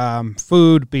fans,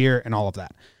 food, beer, and all of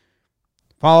that.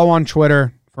 Follow on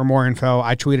Twitter for more info.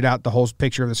 I tweeted out the whole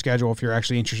picture of the schedule if you're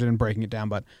actually interested in breaking it down.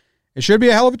 But it should be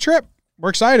a hell of a trip. We're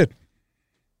excited.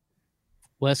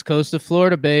 West coast of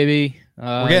Florida, baby.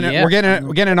 We're getting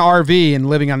an RV and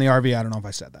living on the RV. I don't know if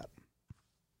I said that.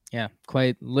 Yeah,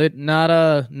 quite lit.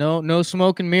 Not no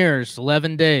smoke and mirrors.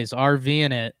 11 days RV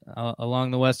in it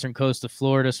along the western coast of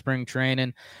Florida, spring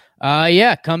training.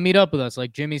 Come meet up with us.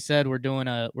 Like Jimmy said, we're doing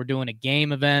a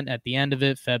game event at the end of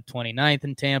it, Feb 29th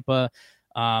in Tampa.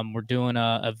 We're doing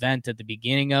a event at the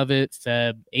beginning of it,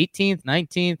 Feb 18th,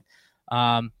 19th.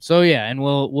 So yeah, and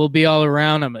we'll be all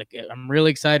around. I'm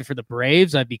really excited for the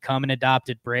Braves. I've become an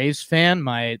adopted Braves fan.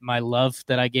 My love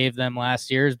that I gave them last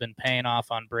year has been paying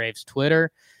off on Braves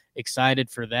Twitter. Excited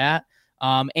for that.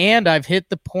 And I've hit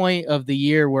the point of the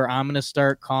year where I'm going to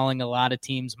start calling a lot of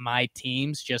teams my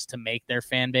teams just to make their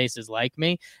fan bases like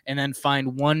me, and then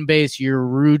find one base you're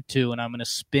rude to, and I'm going to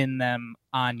spin them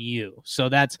on you. So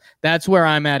that's where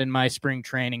I'm at in my spring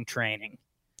training.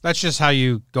 That's just how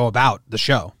you go about the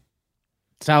show.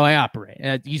 That's how I operate.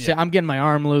 You say I'm getting my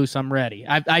arm loose. I'm ready.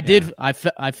 I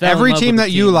fell every in love team with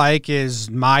that you like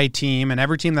is my team, and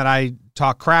every team that I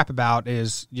talk crap about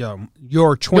is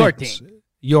your Twins,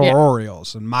 your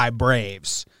Orioles, and my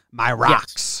Braves, my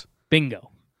Rocks. Yes. Bingo.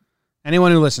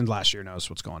 Anyone who listened last year knows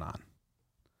what's going on.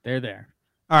 They're there.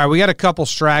 All right, we got a couple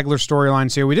straggler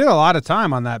storylines here. We did a lot of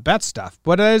time on that bet stuff,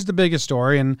 but it is the biggest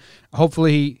story, and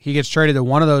hopefully he gets traded to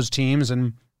one of those teams,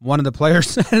 and one of the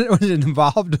players that was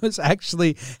involved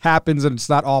actually happens, and it's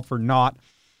not all for naught.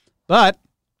 But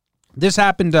this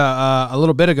happened a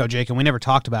little bit ago, Jake, and we never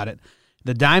talked about it.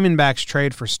 The Diamondbacks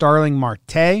trade for Starling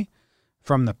Marte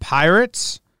from the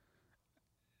Pirates.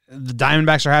 The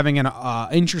Diamondbacks are having an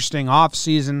interesting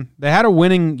offseason. They had a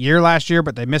winning year last year,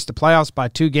 but they missed the playoffs by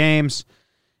 2 games.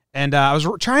 And I was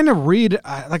trying to read,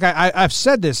 I've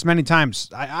said this many times.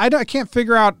 I can't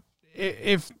figure out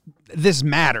if this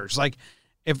matters. Like,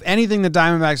 if anything the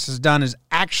Diamondbacks has done is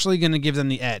actually going to give them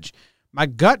the edge. My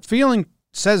gut feeling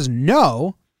says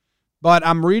no, but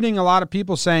I'm reading a lot of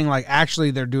people saying, like, actually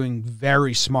they're doing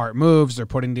very smart moves. They're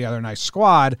putting together a nice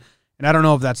squad, and I don't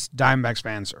know if that's Diamondbacks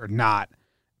fans or not.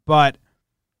 But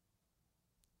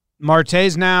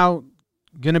Marte's now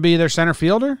going to be their center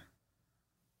fielder?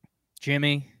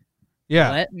 Jimmy,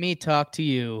 let me talk to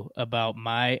you about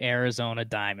my Arizona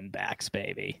Diamondbacks,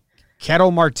 baby.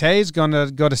 Ketel Marte's going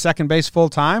to go to second base full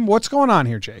time. What's going on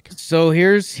here, Jake? So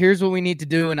here's what we need to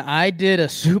do. And I did a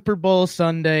Super Bowl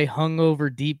Sunday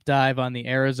hungover deep dive on the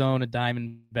Arizona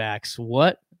Diamondbacks.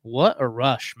 What a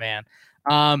rush, man.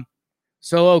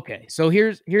 So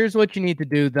here's what you need to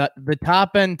do. The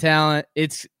top end talent,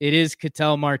 it is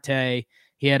Ketel Marte.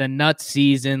 He had a nuts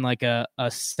season, like a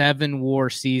 7-WAR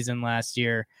season last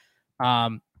year.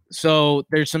 So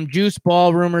there's some juice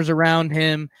ball rumors around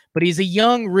him, but he's a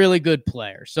young, really good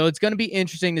player. So it's going to be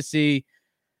interesting to see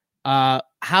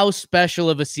how special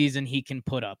of a season he can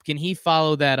put up. Can he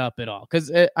follow that up at all? Because,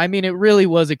 it really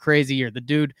was a crazy year. The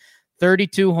dude,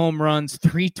 32 home runs,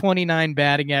 329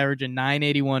 batting average, and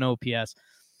 981 OPS.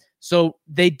 So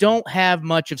they don't have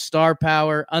much of star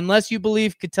power unless you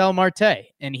believe Ketel Marte,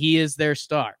 and he is their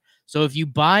star. So if you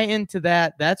buy into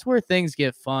that, that's where things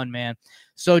get fun, man.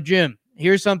 So, Jim,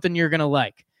 here's something you're going to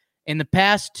like. In the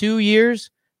past 2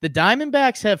 years, the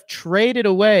Diamondbacks have traded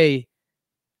away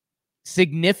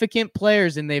significant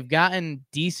players, and they've gotten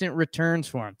decent returns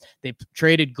for them. They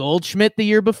traded Goldschmidt the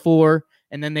year before,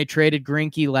 and then they traded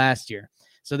Greinke last year.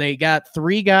 So they got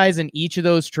 3 guys in each of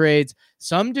those trades.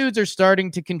 Some dudes are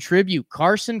starting to contribute.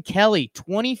 Carson Kelly,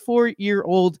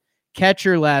 24-year-old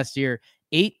catcher last year,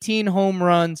 18 home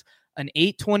runs, an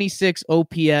 826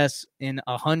 OPS in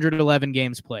 111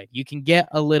 games played. You can get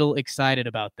a little excited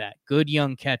about that. Good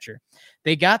young catcher.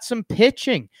 They got some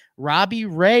pitching. Robbie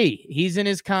Ray, he's in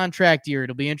his contract year.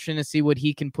 It'll be interesting to see what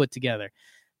he can put together.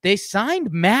 They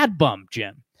signed Mad Bum,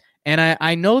 Jim. And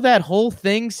I know that whole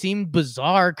thing seemed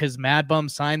bizarre because Mad Bum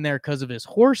signed there because of his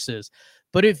horses.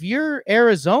 But if you're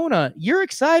Arizona, you're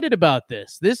excited about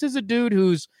this. This is a dude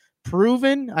who's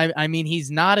proven. I mean,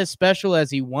 he's not as special as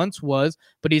he once was,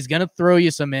 but he's going to throw you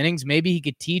some innings. Maybe he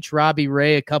could teach Robbie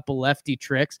Ray a couple lefty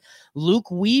tricks. Luke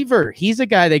Weaver, he's a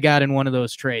guy they got in one of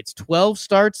those trades. 12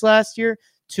 starts last year,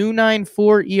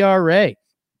 2.94 ERA.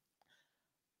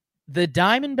 The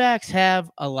Diamondbacks have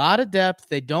a lot of depth.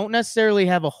 They don't necessarily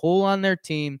have a hole on their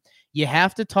team. You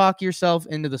have to talk yourself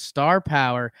into the star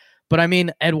power. But, I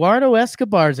mean, Eduardo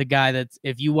Escobar is a guy that,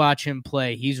 if you watch him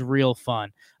play, he's real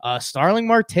fun. Starling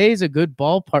Marte is a good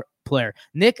ball player.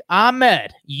 Nick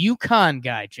Ahmed, UConn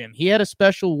guy, Jim. He had a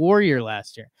special warrior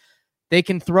last year. They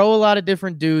can throw a lot of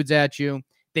different dudes at you.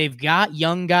 They've got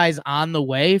young guys on the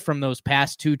way from those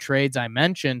past 2 trades I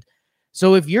mentioned.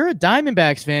 So if you're a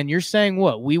Diamondbacks fan, you're saying,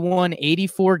 what? We won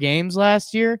 84 games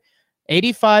last year,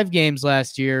 85 games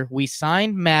last year. We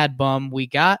signed Mad Bum. We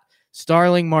got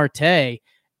Starling Marte.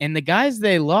 And the guys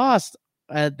they lost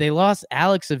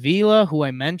Alex Avila, who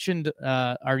I mentioned,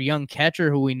 our young catcher,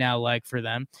 who we now like for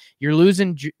them. You're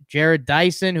losing Jared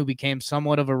Dyson, who became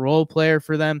somewhat of a role player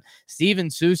for them. Steven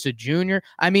Souza Jr.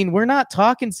 I mean, we're not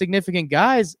talking significant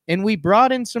guys, and we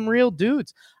brought in some real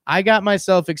dudes. I got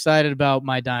myself excited about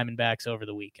my Diamondbacks over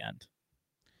the weekend.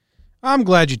 I'm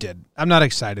glad you did. I'm not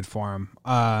excited for him.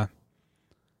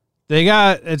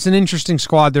 It's an interesting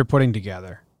squad they're putting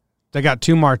together. They got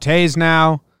 2 Martes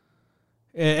now.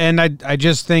 And I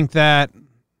just think that,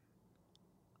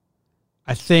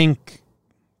 I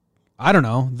don't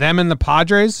know, them and the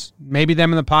Padres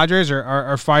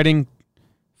are fighting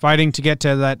to get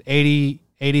to that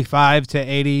 85 to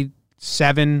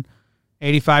 87,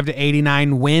 85 to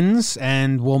 89 wins,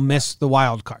 and we'll miss the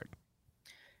wild card.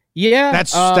 Yeah.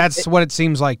 That's what it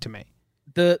seems like to me.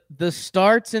 The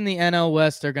starts in the NL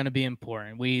West are going to be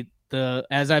important.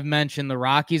 As I've mentioned, the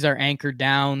Rockies are anchored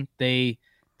down. They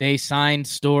signed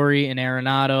Story and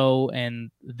Arenado,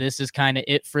 and this is kind of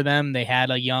it for them. They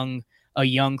had a young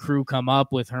crew come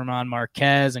up with Herman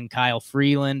Marquez and Kyle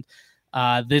Freeland.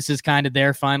 This is kind of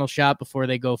their final shot before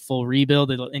they go full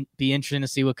rebuild. It'll be interesting to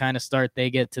see what kind of start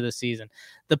they get to the season.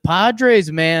 The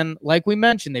Padres, man, like we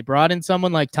mentioned, they brought in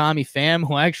someone like Tommy Pham,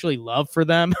 who I actually love for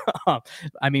them.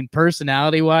 I mean,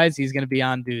 personality-wise, he's going to be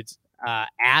on dudes'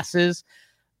 asses.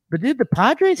 But, dude, the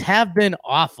Padres have been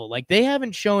awful. Like, they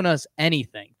haven't shown us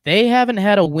anything. They haven't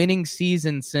had a winning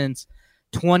season since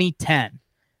 2010.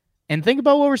 And think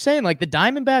about what we're saying. Like, the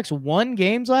Diamondbacks won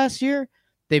games last year.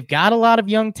 They've got a lot of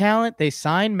young talent. They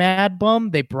signed Mad Bum.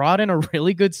 They brought in a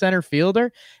really good center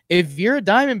fielder. If you're a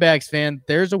Diamondbacks fan,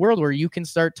 there's a world where you can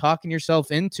start talking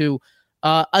yourself into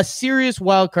a serious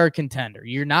wild card contender.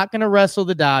 You're not going to wrestle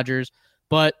the Dodgers.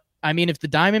 But, I mean, if the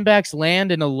Diamondbacks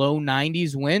land in a low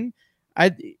 90s win,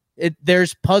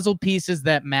 there's puzzle pieces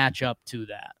that match up to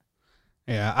that.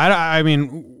 Yeah, I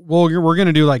mean, we're going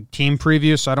to do like team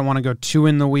previews, so I don't want to go too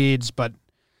in the weeds, but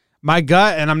my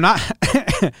gut, and I'm not,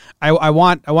 I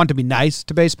want to be nice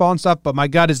to baseball and stuff, but my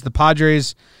gut is the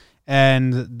Padres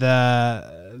and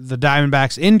the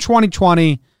Diamondbacks in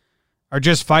 2020 are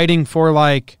just fighting for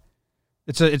like,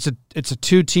 it's a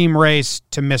 2-team race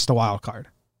to miss the wild card.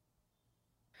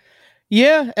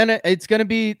 Yeah, and it's going to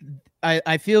be,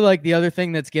 I feel like the other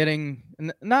thing that's getting,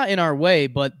 not in our way,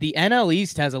 but the NL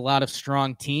East has a lot of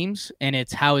strong teams, and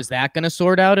it's how is that going to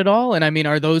sort out at all? And I mean,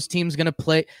 are those teams going to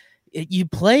play? You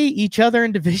play each other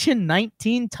in division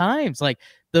 19 times. Like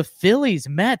the Phillies,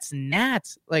 Mets,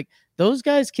 Nats, like those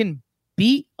guys can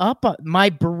beat up on my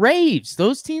Braves.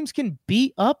 Those teams can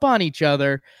beat up on each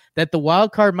other, that the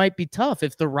wild card might be tough.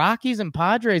 If the Rockies and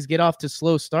Padres get off to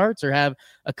slow starts or have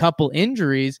a couple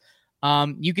injuries,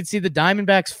 you could see the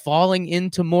Diamondbacks falling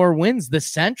into more wins. The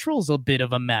Central's a bit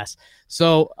of a mess.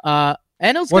 So,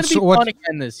 NL's going to be fun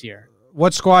again this year.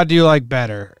 What squad do you like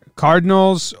better,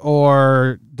 Cardinals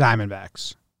or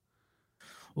Diamondbacks?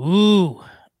 Ooh,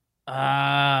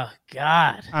 God.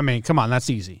 I mean, come on, that's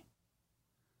easy.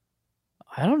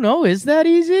 I don't know. Is that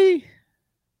easy?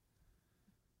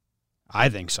 I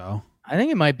think so. I think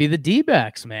it might be the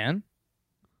D-backs, man.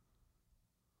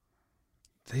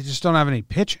 They just don't have any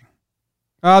pitching.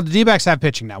 The D-backs have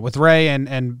pitching now with Ray and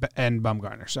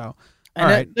Bumgarner. So, all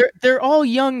right, they're all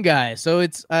young guys. So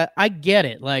it's I get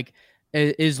it. Like,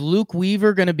 is Luke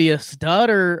Weaver going to be a stud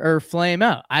or flame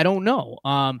out? I don't know.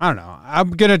 I don't know. I'm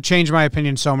gonna change my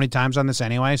opinion so many times on this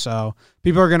anyway. So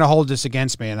people are gonna hold this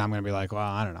against me, and I'm gonna be like, well,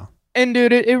 I don't know. And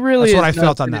dude, it really that's is what I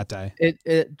felt on that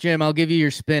day. Jim, I'll give you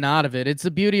your spin out of it. It's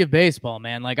the beauty of baseball,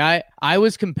 man. Like I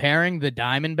was comparing the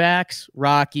Diamondbacks,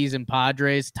 Rockies, and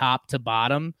Padres top to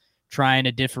bottom, trying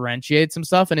to differentiate some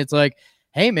stuff. And it's like,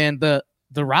 hey, man, the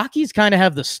Rockies kind of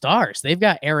have the stars. They've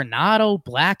got Arenado,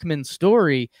 Blackman,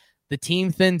 Story. The team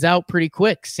thins out pretty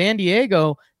quick. San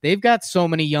Diego, they've got so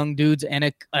many young dudes and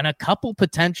a couple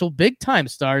potential big-time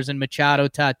stars in Machado,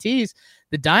 Tatis.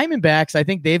 The Diamondbacks, I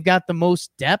think they've got the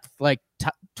most depth, like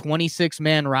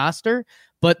 26-man roster,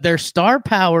 but their star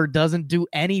power doesn't do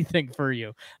anything for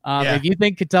you. If you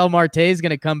think Ketel Marte is going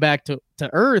to come back to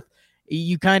earth,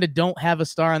 you kind of don't have a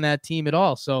star on that team at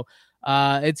all. So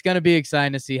it's going to be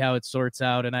exciting to see how it sorts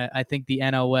out. And I think the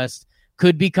NL West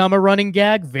could become a running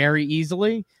gag very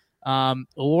easily.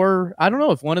 Or I don't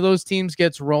know, if one of those teams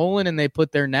gets rolling and they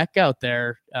put their neck out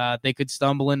there, they could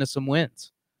stumble into some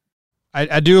wins.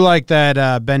 I do like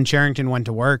that Ben Cherington went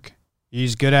to work.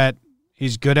 He's good at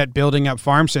building up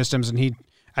farm systems, and we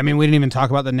didn't even talk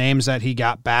about the names that he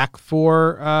got back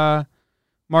for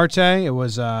Marte. It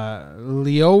was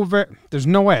Leover. There's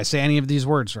no way I say any of these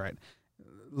words right.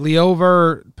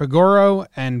 Leover Pagoro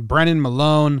and Brennan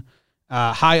Malone,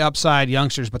 high upside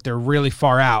youngsters, but they're really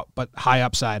far out, but high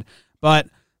upside. But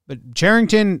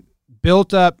Cherington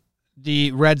built up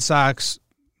the Red Sox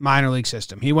minor league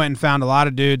system. He went and found a lot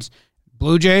of dudes.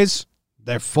 Blue Jays,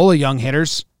 they're full of young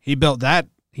hitters. He built that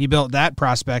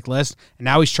prospect list, and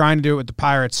now he's trying to do it with the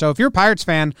Pirates. So if you're a Pirates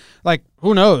fan, like,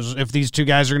 who knows if these two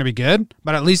guys are going to be good,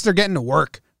 but at least they're getting to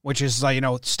work, which is, like,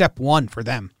 step one for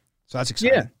them. So that's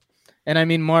exciting. And I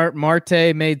mean,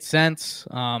 Marte made sense.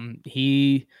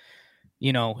 He's going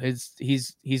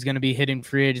to be hitting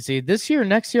free agency this year,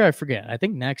 next year. I forget. I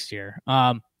think next year.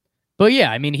 But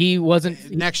yeah, I mean, he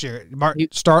wasn't next year.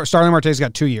 Starling Marte's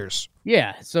got 2 years.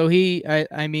 Yeah. So he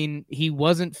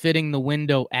wasn't fitting the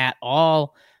window at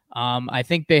all. I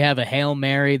think they have a Hail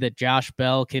Mary that Josh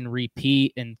Bell can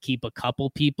repeat and keep a couple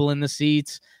people in the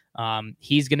seats.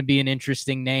 He's going to be an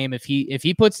interesting name. If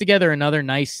he puts together another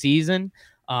nice season,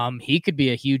 he could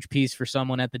be a huge piece for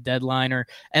someone at the deadline, or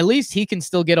at least he can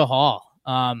still get a haul.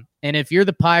 And if you're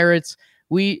the Pirates,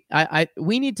 we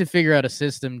need to figure out a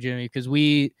system, Jimmy, because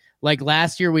like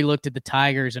last year we looked at the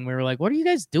Tigers and we were like, what are you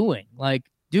guys doing? Like,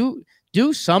 do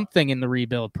something in the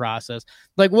rebuild process.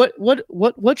 Like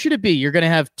what should it be? You're going to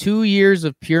have 2 years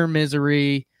of pure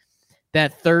misery.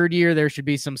 That third year, there should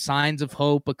be some signs of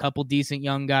hope, a couple decent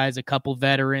young guys, a couple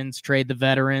veterans, trade the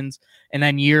veterans. And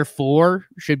then year 4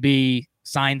 should be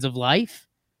signs of life.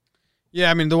 Yeah,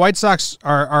 I mean, the White Sox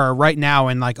are right now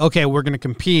in like, okay, we're going to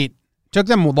compete. Took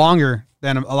them longer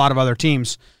than a lot of other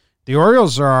teams. The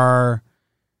Orioles are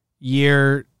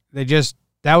that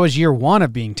was year 1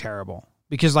 of being terrible.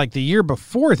 Because like the year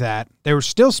before that, they were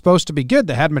still supposed to be good.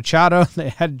 They had Machado, they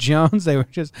had Jones, they were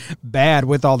just bad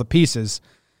with all the pieces.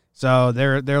 So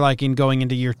they're like going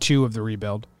into year 2 of the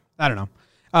rebuild. I don't know.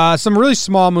 Some really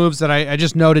small moves that I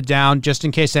just noted down just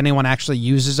in case anyone actually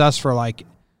uses us for like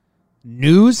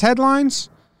news headlines.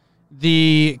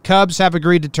 The Cubs have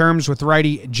agreed to terms with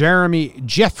righty Jeremy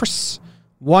Jeffress,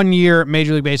 1-year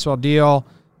Major League Baseball deal,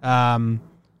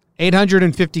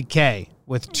 $850K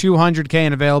with $200K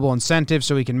in available incentives,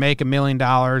 so he can make $1 million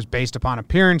based upon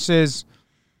appearances.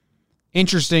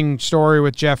 Interesting story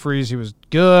with Jeffries. He was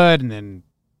good and then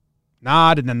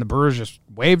not, and then the Brewers just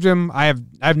waived him. I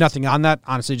have nothing on that,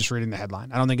 honestly, just reading the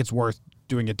headline. I don't think it's worth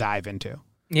doing a dive into.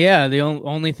 Yeah, the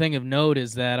only thing of note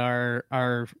is that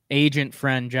our agent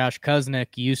friend Josh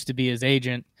Kuznick used to be his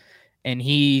agent, and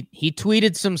he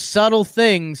tweeted some subtle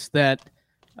things that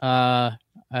I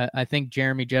think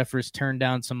Jeremy Jeffress turned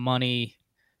down some money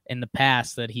in the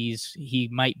past that he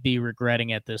might be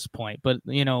regretting at this point. But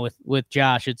you know, with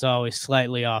Josh, it's always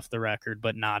slightly off the record,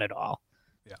 but not at all.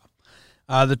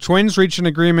 Yeah. The Twins reached an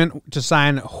agreement to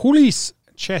sign Jhoulys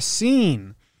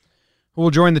Chacin, who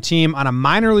will join the team on a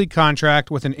minor league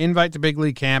contract with an invite to big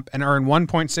league camp and earn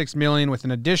 $1.6 million with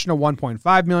an additional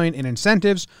 $1.5 million in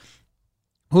incentives.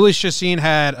 Jhoulys Chacin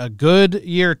had a good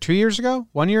year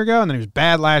 1 year ago, and then he was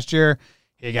bad last year.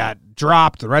 He got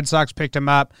dropped. The Red Sox picked him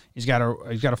up. He's got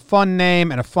a fun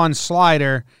name and a fun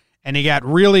slider, and he got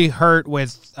really hurt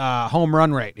with home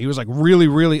run rate. He was like really,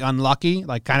 really unlucky,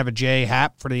 like kind of a Jay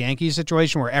Happ for the Yankees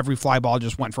situation where every fly ball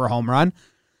just went for a home run.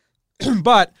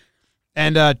 But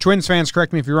Twins fans,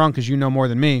 correct me if you're wrong because you know more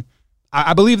than me.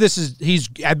 I believe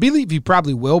I believe he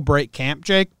probably will break camp,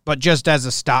 Jake, but just as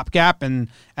a stopgap, and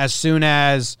as soon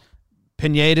as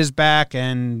Pineda's back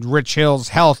and Rich Hill's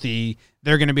healthy,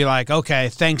 they're going to be like, okay,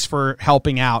 thanks for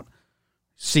helping out.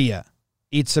 See ya.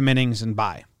 Eat some innings and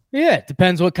bye. Yeah, it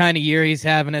depends what kind of year he's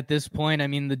having at this point. I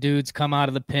mean, the dude's come out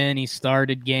of the pen. He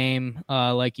started game.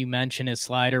 Like you mentioned, his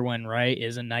slider when right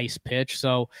is a nice pitch.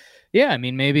 So, yeah, I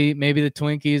mean, maybe the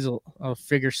Twinkies will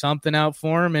figure something out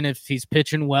for him. And if he's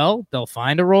pitching well, they'll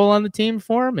find a role on the team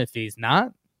for him. If he's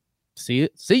not, see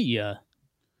ya.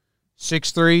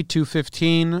 6'3",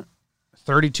 215,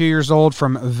 32 years old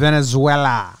from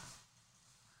Venezuela.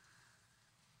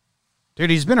 Dude,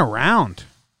 he's been around.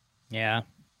 Yeah.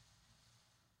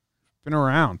 Been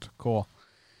around. Cool.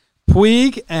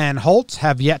 Puig and Holtz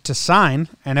have yet to sign,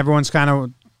 and everyone's kind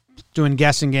of doing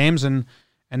guessing games. And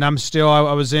I'm still.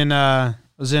 I was in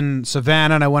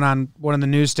Savannah, and I went on one of the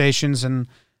news stations, and I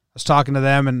was talking to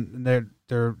them, and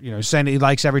they're saying that he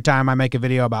likes every time I make a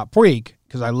video about Puig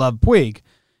because I love Puig.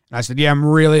 And I said, yeah, I'm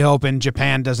really hoping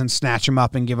Japan doesn't snatch him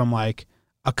up and give him like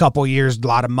a couple years, a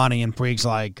lot of money, and Puig's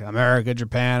like, America,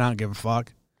 Japan, I don't give a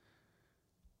fuck.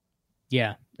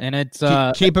 Yeah, and it's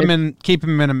keep him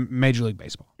in a Major League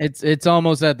Baseball. It's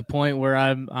almost at the point where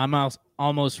I'm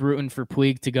almost rooting for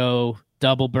Puig to go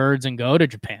double birds and go to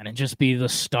Japan and just be the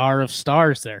star of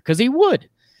stars there, because he would.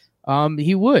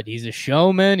 He's a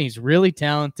showman. He's really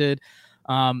talented,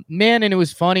 man. And it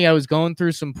was funny. I was going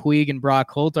through some Puig and Brock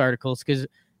Holt articles because.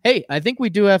 Hey, I think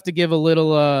we do have to give a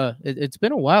little it's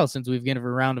been a while since we've given a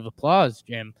round of applause,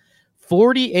 Jim.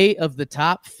 48 of the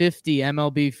top 50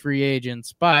 MLB free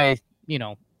agents by,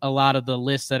 a lot of the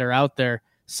lists that are out there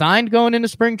signed going into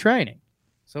spring training.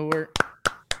 So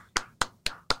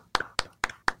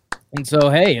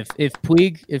hey, if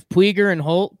Puiger and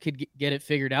Holt could get it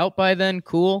figured out by then,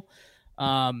 cool.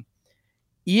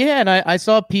 Yeah, and I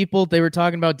saw people, they were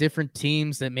talking about different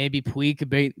teams that maybe Puig could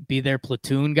be their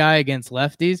platoon guy against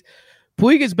lefties.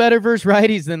 Puig is better versus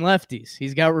righties than lefties.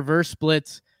 He's got reverse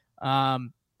splits.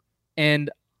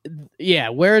 And yeah,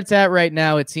 where it's at right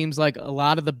now, it seems like a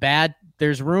lot of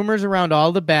there's rumors around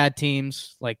all the bad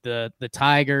teams, like the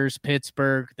Tigers,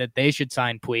 Pittsburgh, that they should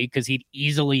sign Puig because he'd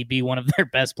easily be one of their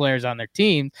best players on their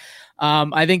team.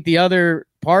 I think the other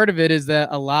part of it is that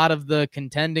a lot of the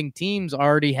contending teams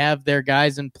already have their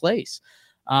guys in place.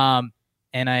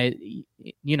 And I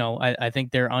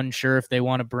think they're unsure if they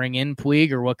want to bring in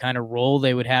Puig or what kind of role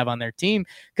they would have on their team,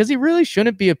 because he really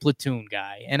shouldn't be a platoon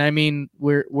guy. And I mean,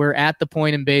 we're at the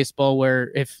point in baseball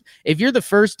where if you're the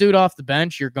first dude off the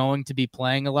bench, you're going to be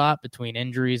playing a lot between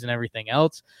injuries and everything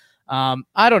else.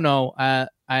 I don't know.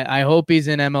 I hope he's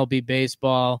in MLB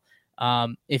baseball.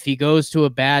 If he goes to a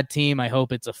bad team, I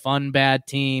hope it's a fun bad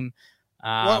team.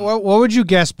 What would you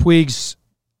guess Puig's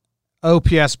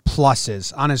OPS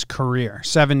pluses on his career,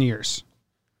 7 years?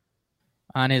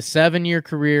 On his 7-year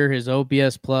career, his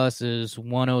OPS plus is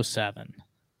 107.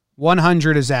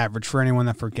 100 is average for anyone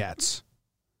that forgets.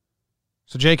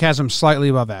 So Jake has him slightly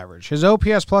above average. His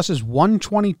OPS plus is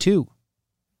 122.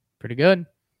 Pretty good.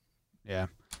 Yeah.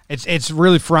 It's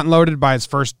really front loaded by his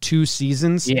first 2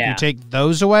 seasons. Yeah. If you take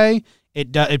those away,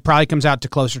 it probably comes out to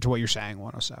closer to what you're saying,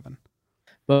 107.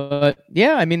 But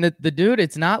yeah, I mean the dude,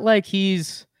 it's not like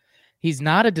he's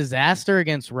not a disaster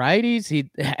against righties.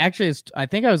 He actually I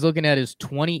think I was looking at his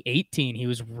 2018. He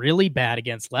was really bad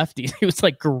against lefties. He was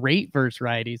like great versus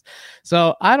righties.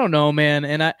 So I don't know, man.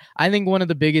 And I think one of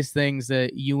the biggest things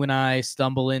that you and I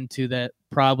stumble into that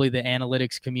probably the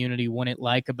analytics community wouldn't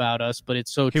like about us, but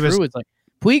it's so true. It's like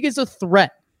Puig is a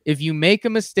threat. If you make a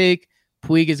mistake,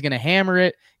 Puig is going to hammer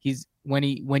it. When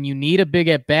you need a big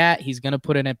at bat, he's going to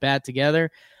put an at bat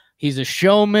together. He's a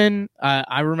showman.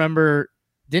 I remember.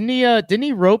 Didn't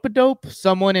he rope-a-dope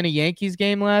someone in a Yankees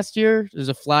game last year? There's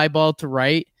a fly ball to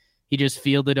right. He just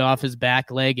fielded off his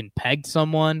back leg and pegged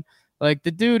someone. Like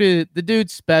the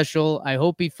dude's special. I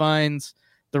hope he finds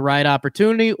the right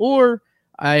opportunity, or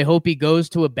I hope he goes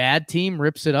to a bad team,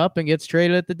 rips it up, and gets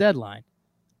traded at the deadline.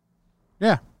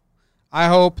 Yeah. I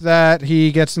hope that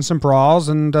he gets in some brawls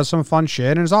and does some fun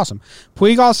shit, and is awesome.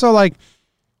 Puig also, like,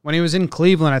 when he was in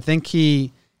Cleveland, I think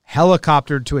he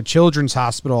helicoptered to a children's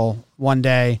hospital one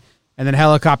day and then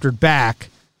helicoptered back.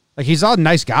 Like, he's a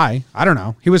nice guy. I don't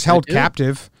know. He was held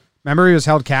captive. Remember, he was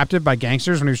held captive by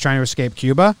gangsters when he was trying to escape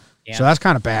Cuba? Yeah. So that's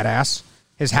kind of badass.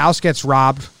 His house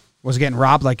was getting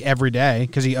robbed like every day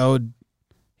because he owed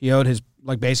his,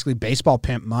 like, basically baseball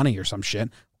pimp money or some shit.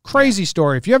 Crazy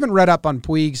story. If you haven't read up on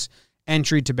Puig's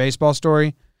entry to baseball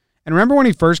story, and remember when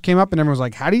he first came up and everyone was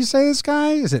like, how do you say this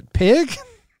guy? Is it Pig?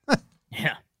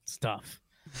 Yeah, it's tough.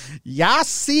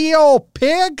 Yasiel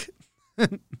Pig?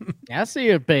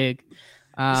 Yasiel Pig.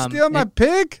 Steal my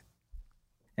pig?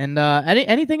 And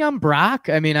anything on Brock?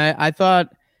 I mean, I thought,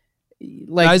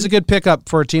 like, he's a good pickup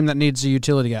for a team that needs a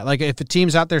utility guy. Like, if a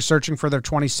team's out there searching for their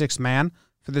 26th man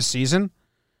for this season,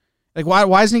 like, why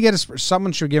doesn't he get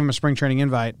someone should give him a spring training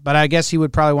invite, but I guess he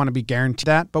would probably want to be guaranteed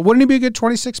that. But wouldn't he be a good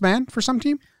 26th man for some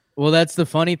team? Well, that's the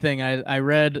funny thing. I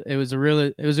read it was a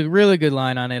really good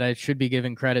line on it. I should be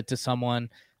giving credit to someone,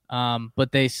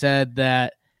 but they said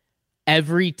that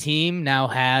every team now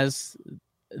has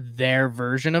their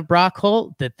version of Brock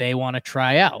Holt that they want to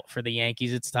try out. For the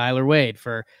Yankees, it's Tyler Wade.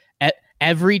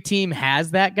 Every team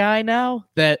has that guy now.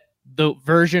 That the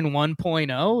version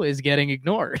 1.0 is getting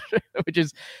ignored, which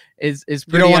is pretty.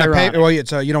 You don't want to pay. Well,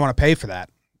 so you don't want to pay for that.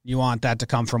 You want that to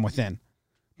come from within,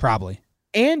 probably.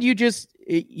 And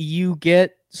you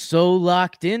get so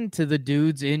locked into the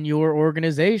dudes in your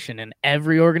organization, and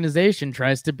every organization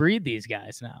tries to breed these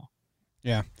guys now.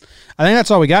 Yeah. I think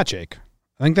that's all we got, Jake.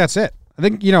 I think that's it. I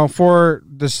think, for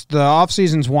this, the off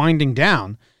season's winding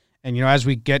down, and, as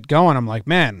we get going, I'm like,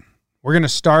 man, we're going to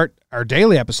start our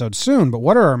daily episodes soon, but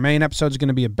what are our main episodes going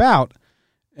to be about?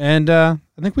 And I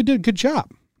think we did a good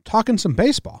job talking some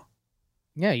baseball.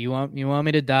 Yeah, you want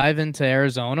me to dive into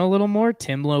Arizona a little more?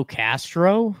 Timlo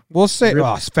Castro? We'll say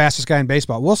fastest guy in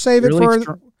baseball. We'll save it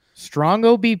for strong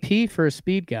OBP for a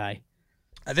speed guy.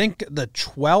 I think the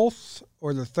 12th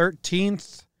or the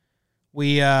 13th,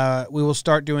 we will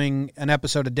start doing an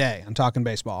episode a day on Talking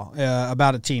Baseball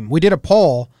about a team. We did a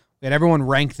poll. We had everyone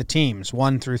rank the teams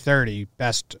 1 through 30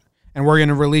 best, and we're going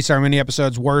to release our mini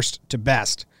episodes worst to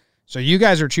best. So you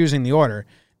guys are choosing the order.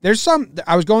 There's some,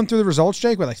 I was going through the results,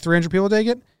 Jake, with like 300 people take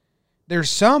it. There's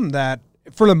some that,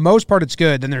 for the most part, it's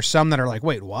good. Then there's some that are like,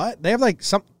 wait, what? They have like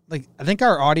some, like, I think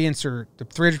our audience, or the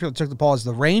 300 people that took the poll, is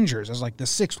the Rangers as like the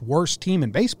 6th worst team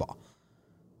in baseball.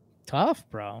 Tough,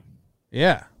 bro.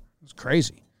 Yeah, it's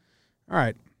crazy. All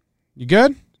right. You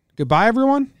good? Goodbye,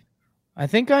 everyone. I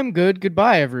think I'm good.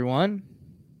 Goodbye, everyone.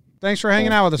 Thanks for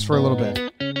hanging out with us for a little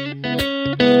bit.